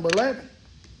chapter number 11.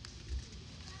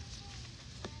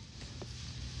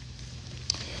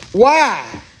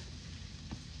 Why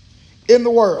in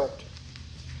the world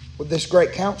would this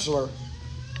great counselor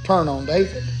turn on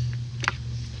David?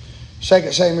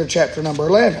 2 Samuel chapter number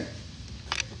 11.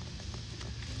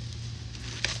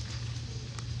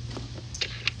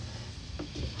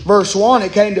 Verse 1,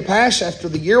 it came to pass after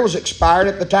the year was expired,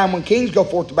 at the time when kings go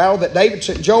forth to battle, that David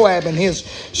sent Joab and his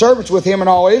servants with him and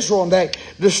all Israel, and they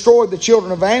destroyed the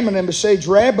children of Ammon and besieged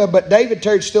Rabbah. But David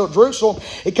tarried still at Jerusalem.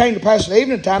 It came to pass at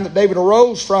evening time that David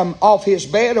arose from off his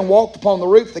bed and walked upon the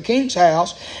roof of the king's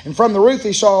house. And from the roof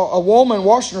he saw a woman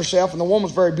washing herself, and the woman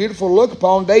was very beautiful to look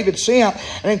upon. David sent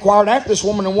and inquired after this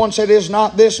woman, and one said, is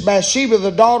not this Bathsheba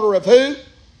the daughter of who?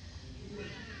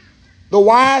 The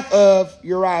wife of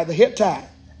Uriah the Hittite.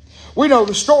 We know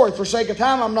the story. For sake of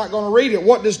time, I'm not going to read it.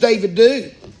 What does David do?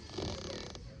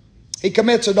 He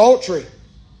commits adultery.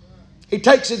 He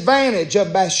takes advantage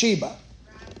of Bathsheba.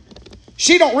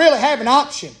 She don't really have an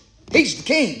option. He's the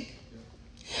king.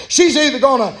 She's either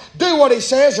going to do what he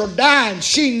says or die, and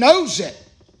she knows it.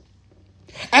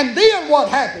 And then what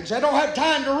happens? I don't have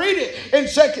time to read it. In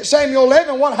 2 Samuel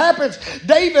 11, what happens?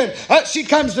 David, she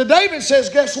comes to David and says,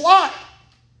 guess what?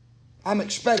 I'm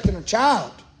expecting a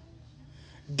child.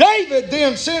 David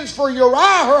then sends for Uriah,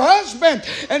 her husband,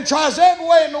 and tries every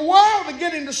way in the world to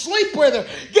get him to sleep with her.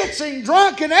 Gets him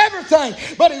drunk and everything.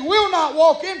 But he will not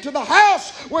walk into the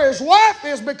house where his wife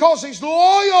is because he's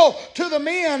loyal to the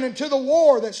men and to the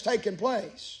war that's taking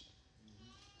place.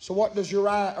 So what does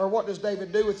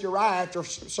David do with Uriah after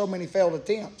so many failed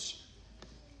attempts?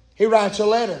 He writes a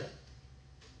letter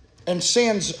and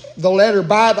sends the letter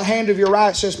by the hand of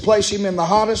Uriah. It says, place him in the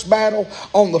hottest battle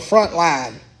on the front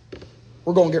line.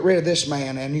 We're going to get rid of this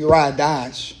man, and Uriah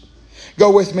dies.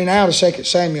 Go with me now to 2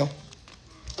 Samuel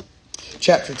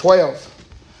chapter 12.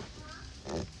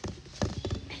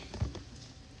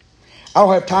 I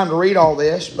don't have time to read all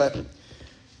this, but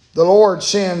the Lord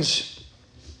sends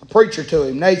a preacher to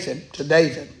him, Nathan, to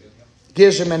David.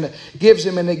 Gives him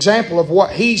an example of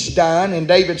what he's done. And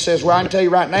David says, well, I can tell you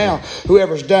right now,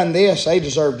 whoever's done this, they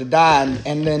deserve to die.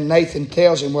 And then Nathan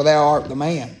tells him, well, thou art the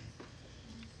man.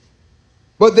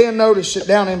 But then notice it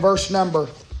down in verse number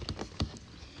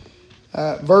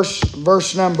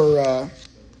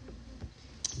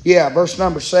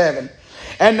 7.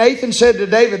 And Nathan said to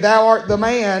David, thou art the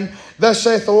man Thus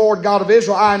saith the Lord God of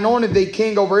Israel, I anointed thee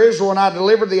king over Israel, and I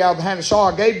delivered thee out of the hand of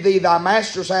Saul. I gave thee thy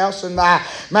master's house and thy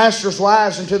master's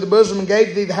wives into the bosom, and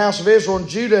gave thee the house of Israel and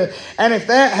Judah. And if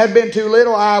that had been too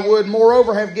little, I would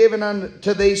moreover have given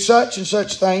unto thee such and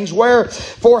such things.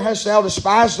 Wherefore hast thou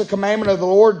despised the commandment of the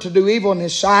Lord to do evil in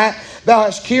his sight? Thou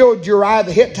hast killed Uriah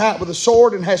the Hittite with a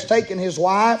sword, and hast taken his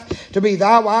wife to be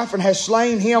thy wife, and hast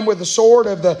slain him with the sword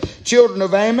of the children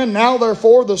of Ammon. Now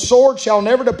therefore the sword shall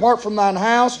never depart from thine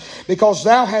house, because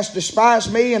thou hast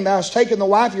despised me, and thou hast taken the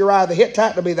wife Uriah the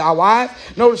Hittite to be thy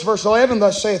wife. Notice verse 11,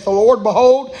 thus saith the Lord,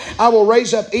 behold, I will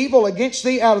raise up evil against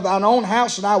thee out of thine own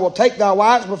house, and I will take thy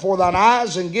wives before thine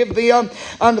eyes, and give them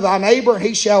unto thy neighbor, and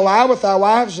he shall lie with thy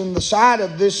wives in the sight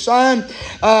of this sun.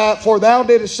 For thou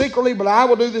didst secretly, but I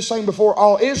will do this thing before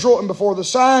all Israel and before the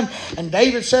sun. And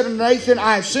David said unto Nathan,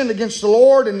 I have sinned against the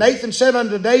Lord. And Nathan said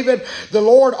unto David, the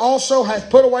Lord also hath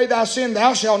put away thy sin,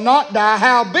 thou shalt not die.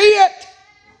 Howbeit,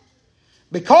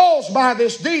 because by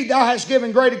this deed thou hast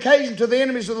given great occasion to the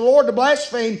enemies of the Lord to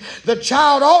blaspheme, the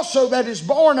child also that is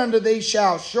born unto thee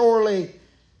shall surely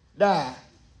die.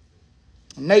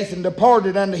 Nathan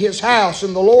departed unto his house,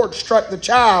 and the Lord struck the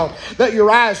child that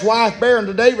Uriah's wife bare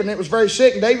unto David, and it was very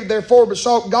sick. And David therefore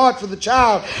besought God for the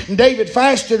child. And David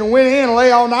fasted and went in and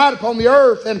lay all night upon the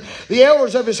earth. And the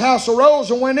elders of his house arose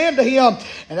and went in to him,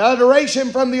 and to raise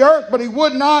him from the earth, but he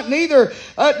would not, neither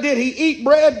did he eat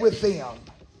bread with them.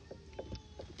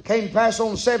 It came to pass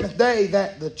on the seventh day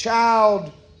that the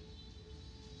child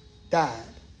died.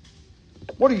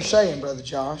 What are you saying, Brother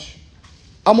Josh?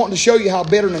 I'm wanting to show you how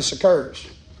bitterness occurs.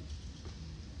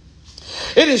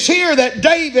 It is here that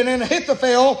David and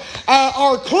Ahithophel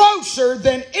are closer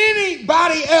than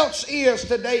anybody else is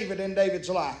to David in David's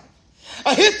life.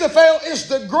 Ahithophel is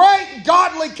the great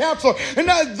godly counselor. And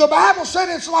the Bible said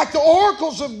it's like the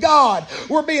oracles of God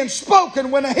were being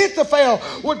spoken when Ahithophel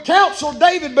would counsel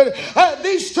David. But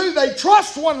these two, they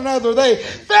trust one another. They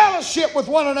fellowship with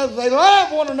one another. They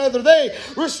love one another. They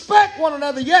respect one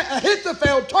another. Yet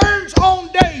Ahithophel turns on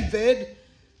David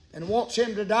and wants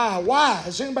him to die. Why?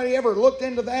 Has anybody ever looked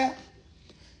into that?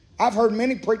 I've heard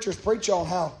many preachers preach on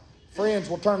how friends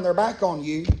will turn their back on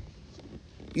you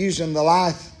using the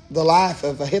life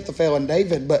of Ahithophel and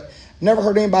David, but never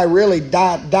heard anybody really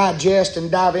digest and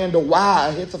dive into why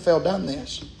Ahithophel done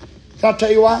this. Can I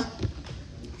tell you why?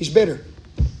 He's bitter.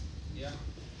 Yeah.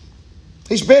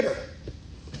 He's bitter.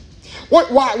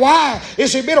 Why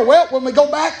is he bitter? Well, when we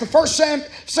go back to 1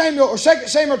 Samuel or 2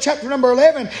 Samuel chapter number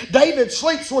 11, David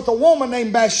sleeps with a woman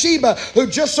named Bathsheba, who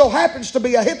just so happens to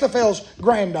be Ahithophel's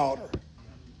granddaughter.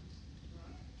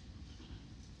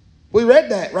 We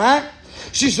read that, right?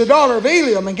 She's the daughter of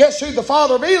Eliam, and guess who the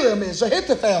father of Eliam is?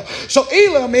 Ahithophel. So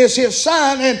Eliam is his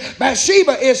son, and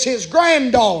Bathsheba is his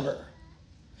granddaughter.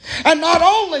 And not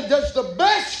only does the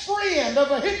best friend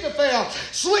of Ahithophel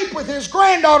sleep with his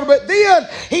granddaughter, but then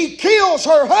he kills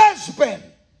her husband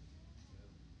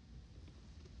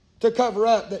to cover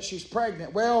up that she's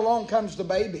pregnant. Well, along comes the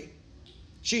baby.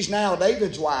 She's now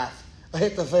David's wife,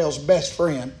 Ahithophel's best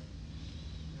friend.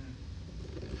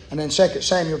 And then 2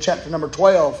 Samuel chapter number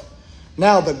 12,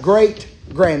 now the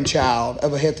great-grandchild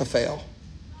of Ahithophel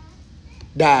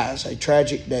dies a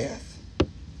tragic death.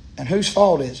 And whose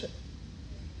fault is it?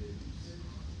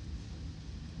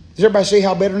 Does everybody see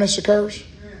how bitterness occurs?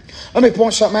 Let me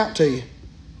point something out to you.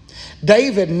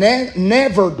 David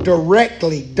never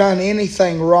directly done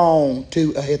anything wrong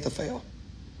to Ahithophel.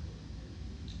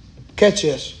 Catch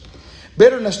this.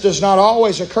 Bitterness does not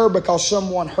always occur because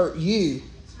someone hurt you.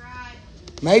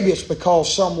 Maybe it's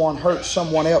because someone hurt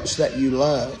someone else that you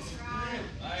love.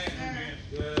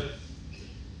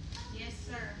 Yes,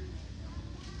 sir.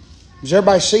 Is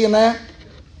everybody seeing that?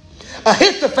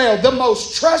 Ahithophel, the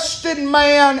most trusted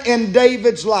man in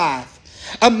David's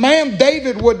life, a man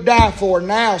David would die for,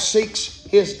 now seeks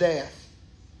his death.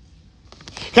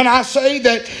 Can I say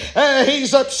that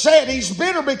he's upset, he's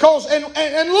bitter because,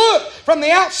 and look, from the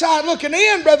outside looking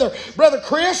in, Brother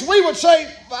Chris, we would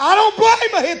say, I don't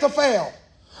blame Ahithophel.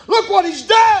 Look what he's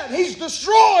done. He's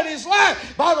destroyed his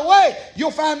life. By the way, you'll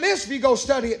find this if you go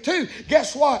study it too.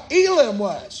 Guess what? Eliam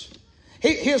was.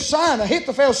 His son,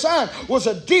 Ahithophel's son, was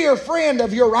a dear friend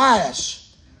of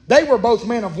Uriah's. They were both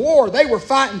men of war. They were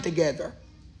fighting together.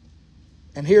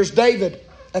 And here's David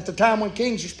at the time when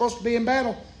kings are supposed to be in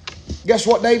battle. Guess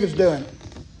what David's doing?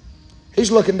 He's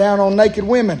looking down on naked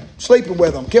women, sleeping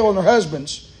with them, killing their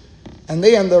husbands. And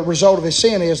then the result of his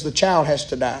sin is the child has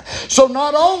to die. So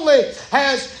not only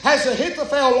has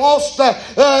Ahithophel lost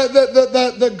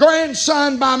the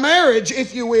grandson by marriage,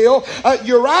 if you will,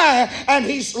 Uriah, and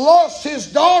he's lost his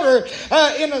daughter,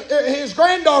 his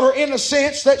granddaughter, in a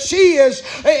sense that she is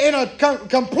in a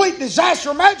complete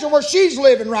disaster. Imagine where she's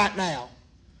living right now.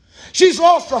 She's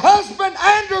lost her husband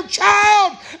and her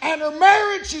child and her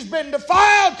marriage. She's been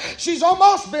defiled. She's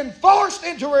almost been forced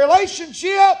into a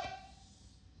relationship.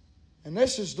 And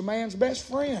this is the man's best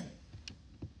friend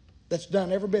that's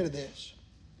done every bit of this.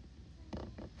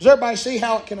 Does everybody see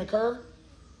how it can occur?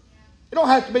 You don't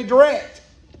have to be direct.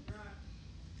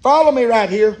 Follow me right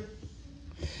here.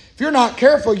 If you're not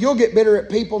careful, you'll get bitter at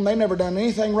people and they've never done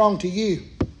anything wrong to you.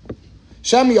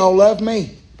 Some of y'all love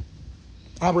me.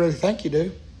 I really think you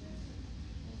do.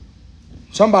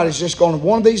 Somebody's just going to,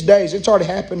 one of these days, it's already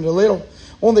happened a little.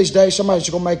 One of these days, somebody's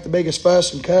going to make the biggest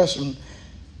fuss and cuss, and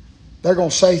they're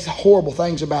going to say horrible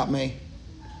things about me.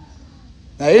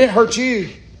 Now, it didn't hurt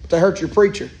you, but they hurt your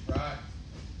preacher. Right.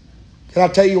 Can I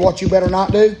tell you what you better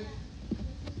not do?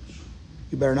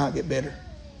 You better not get bitter.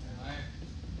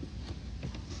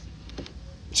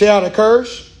 See how it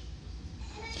occurs?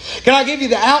 Can I give you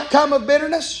the outcome of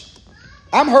bitterness?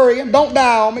 I'm hurrying. Don't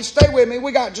die on me. Stay with me.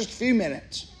 We got just a few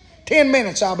minutes. 10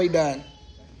 minutes, I'll be done.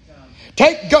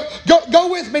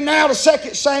 Go with me now to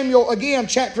 2 Samuel again,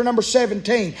 chapter number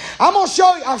 17. I'm going to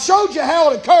show you. I've showed you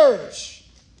how it occurs.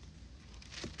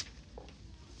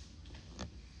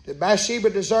 Did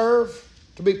Bathsheba deserve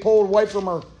to be pulled away from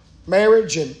her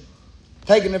marriage and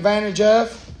taken advantage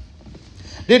of?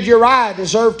 Did Uriah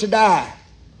deserve to die?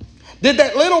 Did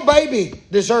that little baby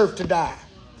deserve to die?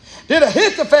 Did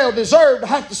Ahithophel deserve to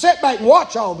have to sit back and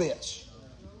watch all this?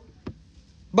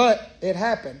 But it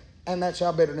happened, and that's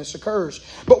how bitterness occurs.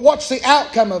 But what's the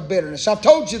outcome of bitterness? I've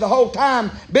told you the whole time,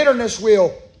 bitterness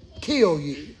will kill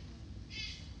you.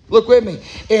 Look with me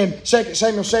in 2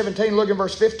 Samuel 17, look in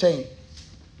verse 15.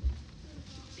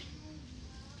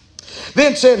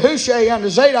 Then said Hushai unto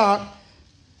Zadok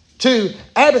to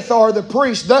Abiathar the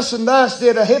priest, thus and thus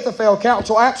did Ahithophel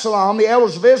counsel Absalom, the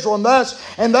elders of Israel, and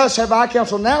thus have I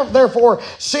counseled. Now therefore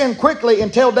send quickly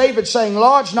and tell David, saying,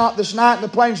 lodge not this night in the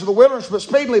plains of the wilderness, but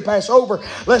speedily pass over,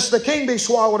 lest the king be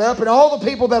swallowed up, and all the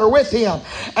people that are with him.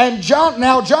 And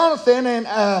Jonathan and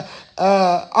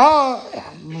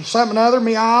something other,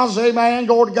 Miaz, amen,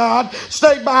 glory to God,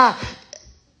 stayed by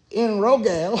in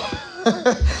Rogel,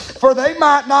 for they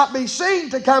might not be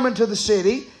seen to come into the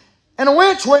city. And a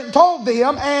wench went and told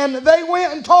them, and they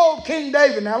went and told King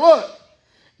David. Now look,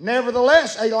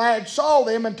 nevertheless, a lad saw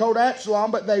them and told Absalom,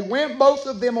 but they went both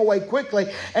of them away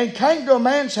quickly and came to a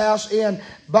man's house in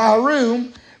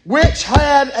Bahurim, which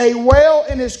had a well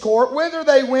in his court, whither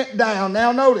they went down.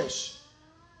 Now notice.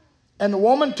 And the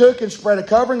woman took and spread a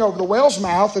covering over the well's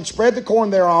mouth and spread the corn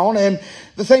thereon, and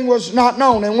the thing was not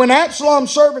known. And when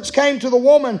Absalom's servants came to the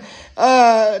woman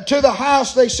to the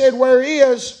house, they said, where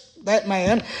is that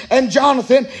man and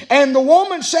Jonathan? And the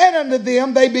woman said unto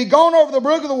them, they be gone over the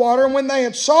brook of the water. And when they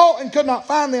had sought and could not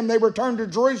find them, they returned to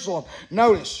Jerusalem.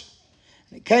 Notice,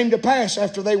 it came to pass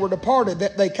after they were departed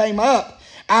that they came up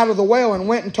out of the well and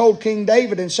went and told King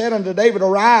David and said unto David,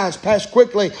 arise, pass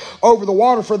quickly over the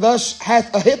water, for thus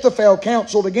hath Ahithophel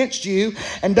counseled against you.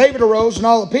 And David arose and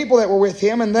all the people that were with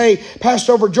him, and they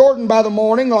passed over Jordan by the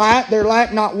morning light. There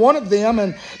lacked not one of them,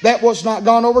 and that was not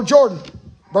gone over Jordan.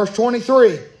 Verse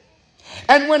 23.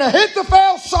 And when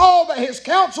Ahithophel saw that his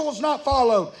counsel was not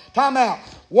followed, time out.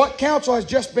 What counsel has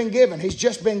just been given? He's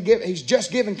just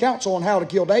given counsel on how to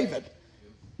kill David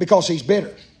because he's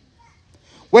bitter.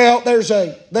 Well, there's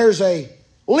a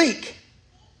leak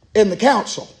in the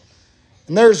counsel.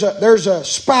 And there's a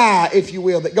spy, if you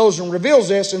will, that goes and reveals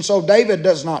this, and so David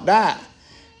does not die.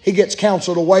 He gets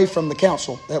counseled away from the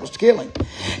counsel that was to kill him.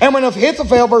 And when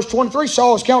Ahithophel, verse 23,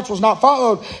 saw his counsel was not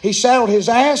followed, he saddled his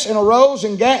ass and arose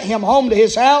and gat him home to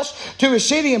his house, to his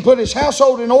city, and put his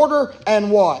household in order. And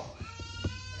what?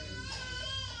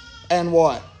 And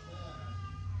what?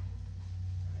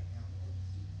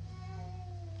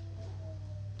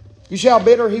 You see how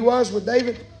bitter he was with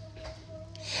David?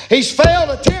 He's failed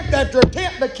attempt after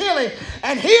attempt to kill him.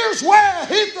 And here's where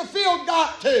Ahithophel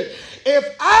got to.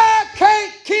 If I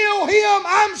can't kill him,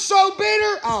 I'm so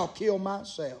bitter, I'll kill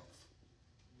myself.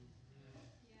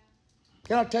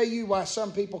 Can I tell you why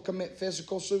some people commit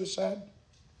physical suicide?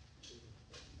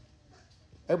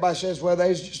 Everybody says, well, they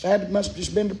must have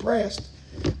just been depressed.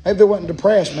 Maybe they weren't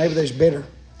depressed. Maybe they was bitter.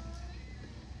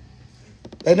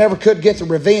 They never could get the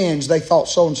revenge they thought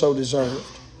so-and-so deserved.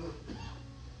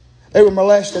 They were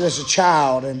molested as a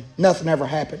child and nothing ever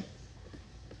happened.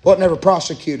 Wasn't ever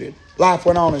prosecuted. Life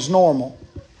went on as normal.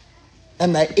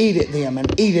 And they eat at them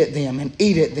and eat at them and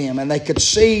eat at them. And they could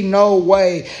see no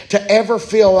way to ever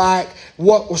feel like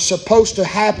what was supposed to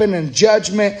happen in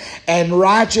judgment and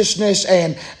righteousness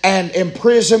and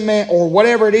imprisonment or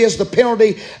whatever it is, the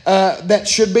penalty that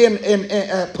should be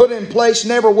put in place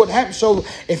never would happen. So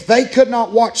if they could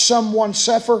not watch someone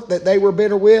suffer that they were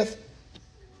bitter with,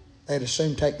 they'd as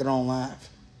soon take their own life.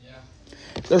 Yeah.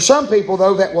 There's some people,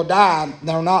 though, that will die.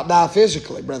 They'll not die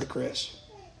physically, Brother Chris.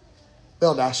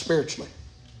 They'll die spiritually.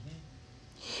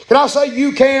 Can I say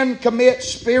you can commit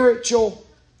spiritual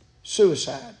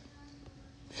suicide?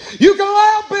 You can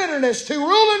allow bitterness to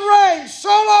rule and reign so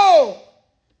low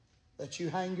that you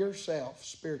hang yourself,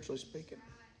 spiritually speaking.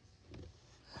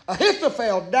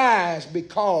 Ahithophel dies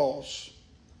because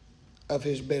of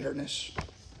his bitterness.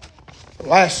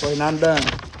 Lastly, and I'm done.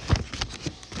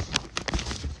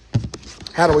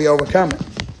 How do we overcome it?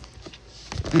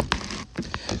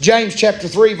 James chapter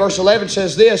 3 verse 11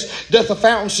 says this, doth the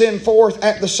fountain send forth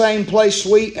at the same place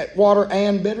sweet water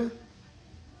and bitter?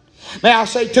 May I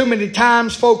say, too many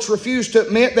times folks refuse to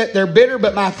admit that they're bitter,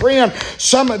 but my friend,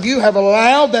 some of you have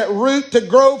allowed that root to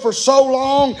grow for so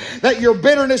long that your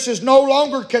bitterness is no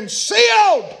longer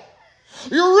concealed.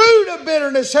 Your root of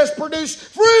bitterness has produced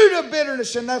fruit of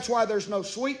bitterness, and that's why there's no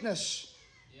sweetness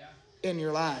in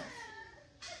your life.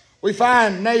 We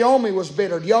find Naomi was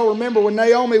bitter. Do y'all remember when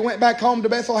Naomi went back home to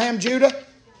Bethlehem, Judah?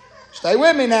 Stay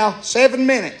with me now. 7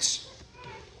 minutes.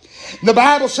 The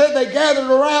Bible said they gathered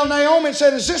around Naomi and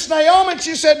said, is this Naomi? And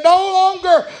she said, no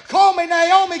longer call me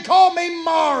Naomi, call me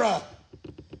Mara.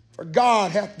 For God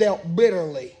hath dealt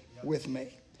bitterly with me.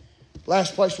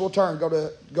 Last place we'll turn, go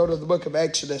to the book of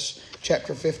Exodus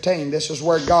chapter 15. This is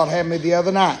where God had me the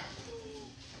other night.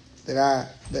 That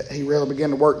He really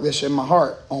began to work this in my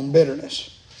heart on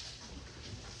bitterness.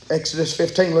 Exodus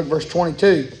 15, look verse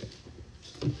 22.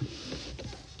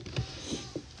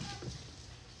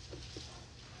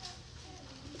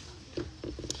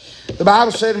 The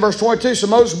Bible said in verse 22, so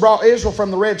Moses brought Israel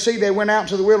from the Red Sea. They went out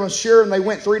to the wilderness Shur, and they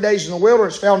went 3 days in the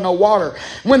wilderness, found no water.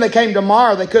 When they came to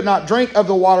Marah, they could not drink of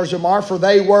the waters of Marah, for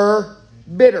they were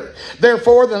bitter.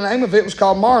 Therefore, the name of it was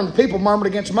called Marah. And the people murmured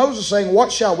against Moses, saying,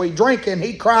 what shall we drink? And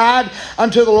he cried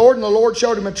unto the Lord, and the Lord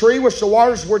showed him a tree, which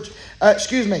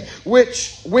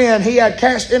when he had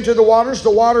cast into the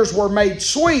waters were made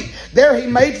sweet. There he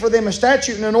made for them a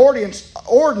statute and an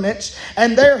ordinance,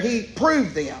 and there he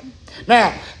proved them.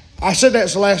 Now, I said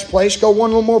that's the last place. Go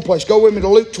one little more place. Go with me to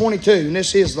Luke 22, and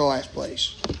this is the last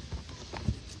place.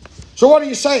 So what are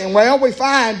you saying? Well, we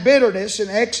find bitterness in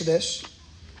Exodus.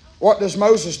 What does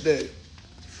Moses do?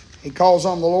 He calls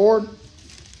on the Lord,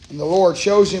 and the Lord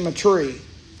shows him a tree.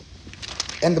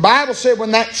 And the Bible said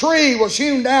when that tree was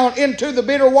hewn down into the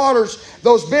bitter waters,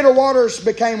 those bitter waters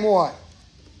became what?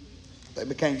 They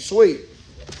became sweet.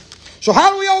 So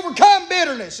how do we overcome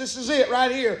bitterness? This is it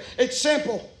right here. It's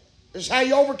simple. This is how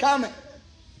you overcome it.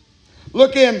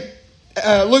 Look in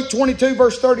Luke 22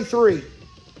 verse 33.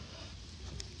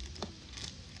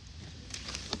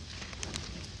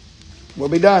 We'll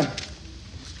be done.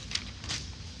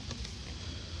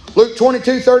 Luke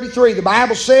 22:33. The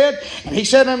Bible said, and he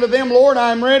said unto them, Lord,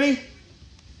 I am ready. Let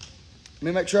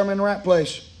me make sure I'm in the right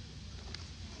place.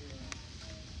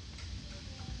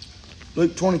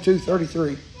 Luke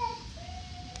 22:33.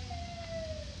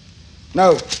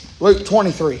 No, Luke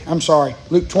 23. I'm sorry.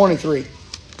 Luke 23.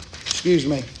 Excuse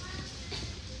me.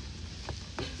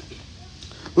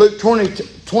 Luke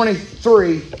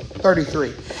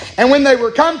 23:33. And when they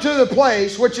were come to the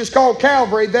place which is called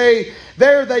Calvary, they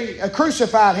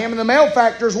crucified him, and the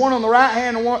malefactors, one on the right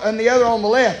hand and the other on the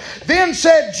left. Then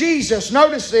said Jesus,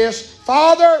 notice this,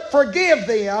 Father, forgive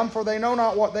them, for they know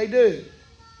not what they do.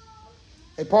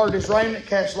 They parted his raiment,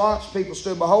 cast lots, people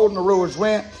stood beholding, the rulers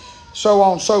went, so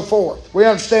on and so forth. We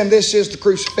understand this is the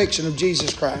crucifixion of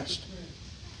Jesus Christ.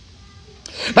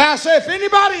 Now I say, if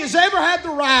anybody has ever had the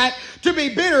right to be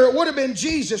bitter, it would have been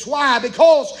Jesus. Why?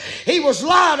 Because he was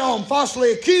lied on,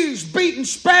 falsely accused, beaten,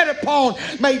 spat upon,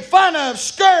 made fun of,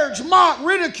 scourged, mocked,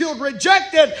 ridiculed,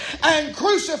 rejected, and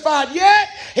crucified. Yet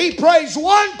he prays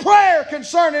one prayer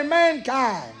concerning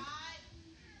mankind.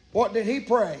 What did he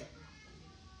pray?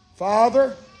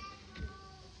 Father,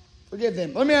 forgive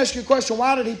them. Let me ask you a question.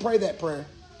 Why did he pray that prayer?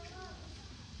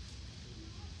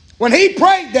 When he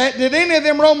prayed that, did any of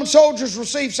them Roman soldiers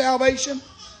receive salvation?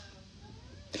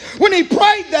 When he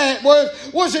prayed that,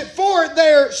 was it for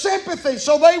their sympathy,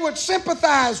 so they would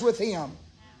sympathize with him?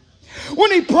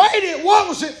 When he prayed it, what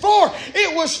was it for?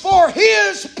 It was for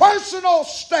his personal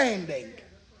standing.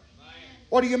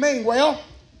 What do you mean? Well,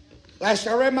 last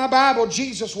I read my Bible,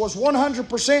 Jesus was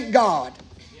 100% God.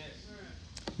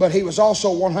 But he was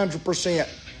also 100%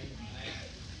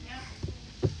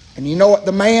 And you know what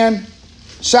the man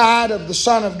side of the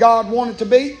Son of God wanted to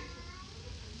be?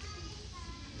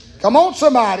 Come on,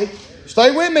 somebody.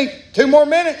 Stay with me. 2 more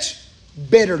minutes.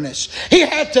 Bitterness. He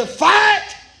had to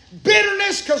fight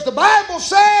bitterness because the Bible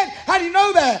said, how do you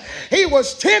know that? He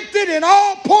was tempted in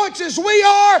all points as we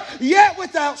are, yet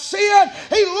without sin.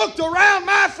 He looked around,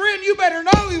 my friend, you better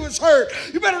know he was hurt.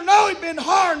 You better know he'd been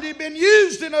harmed. He'd been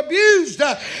used and abused.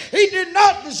 He did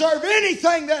not deserve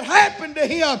anything that happened to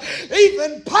him.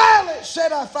 Even Pilate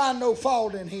said, I find no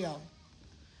fault in him.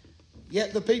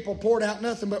 Yet the people poured out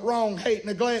nothing but wrong, hate,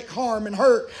 neglect, harm, and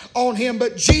hurt on him.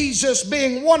 But Jesus,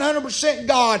 being 100%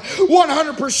 God,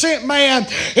 100% man,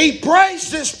 He prayed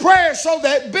this prayer so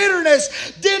that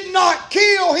bitterness did not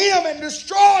kill Him and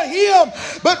destroy Him,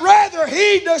 but rather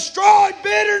He destroyed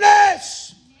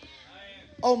bitterness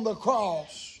on the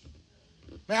cross.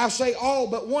 Now I say all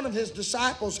but one of His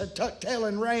disciples had tucked tail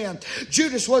and ran.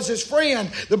 Judas was His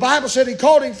friend. The Bible said He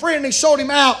called him friend and He sold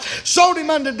him out. Sold him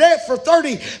unto death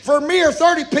for mere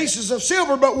 30 pieces of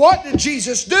silver. But what did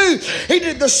Jesus do? He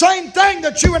did the same thing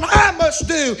that you and I must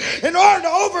do. In order to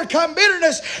overcome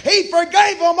bitterness, He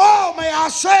forgave them all. May I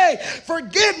say,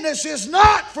 forgiveness is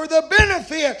not for the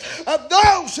benefit of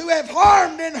those who have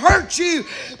harmed and hurt you.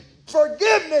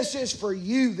 Forgiveness is for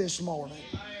you this morning.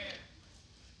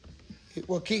 It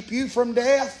will keep you from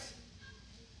death,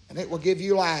 and it will give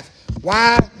you life.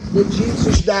 Why did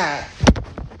Jesus die?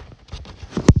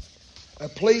 A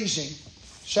pleasing,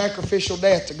 sacrificial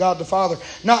death to God the Father.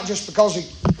 Not just because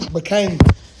He became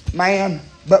man,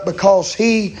 but because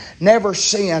He never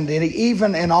sinned, and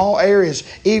even in all areas,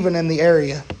 even in the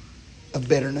area of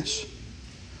bitterness.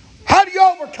 How do you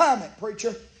overcome it,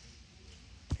 preacher?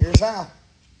 Here's how.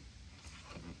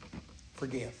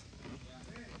 Forgive.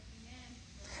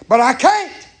 But I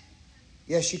can't.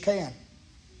 Yes, you can.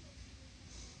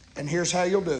 And here's how you'll do it.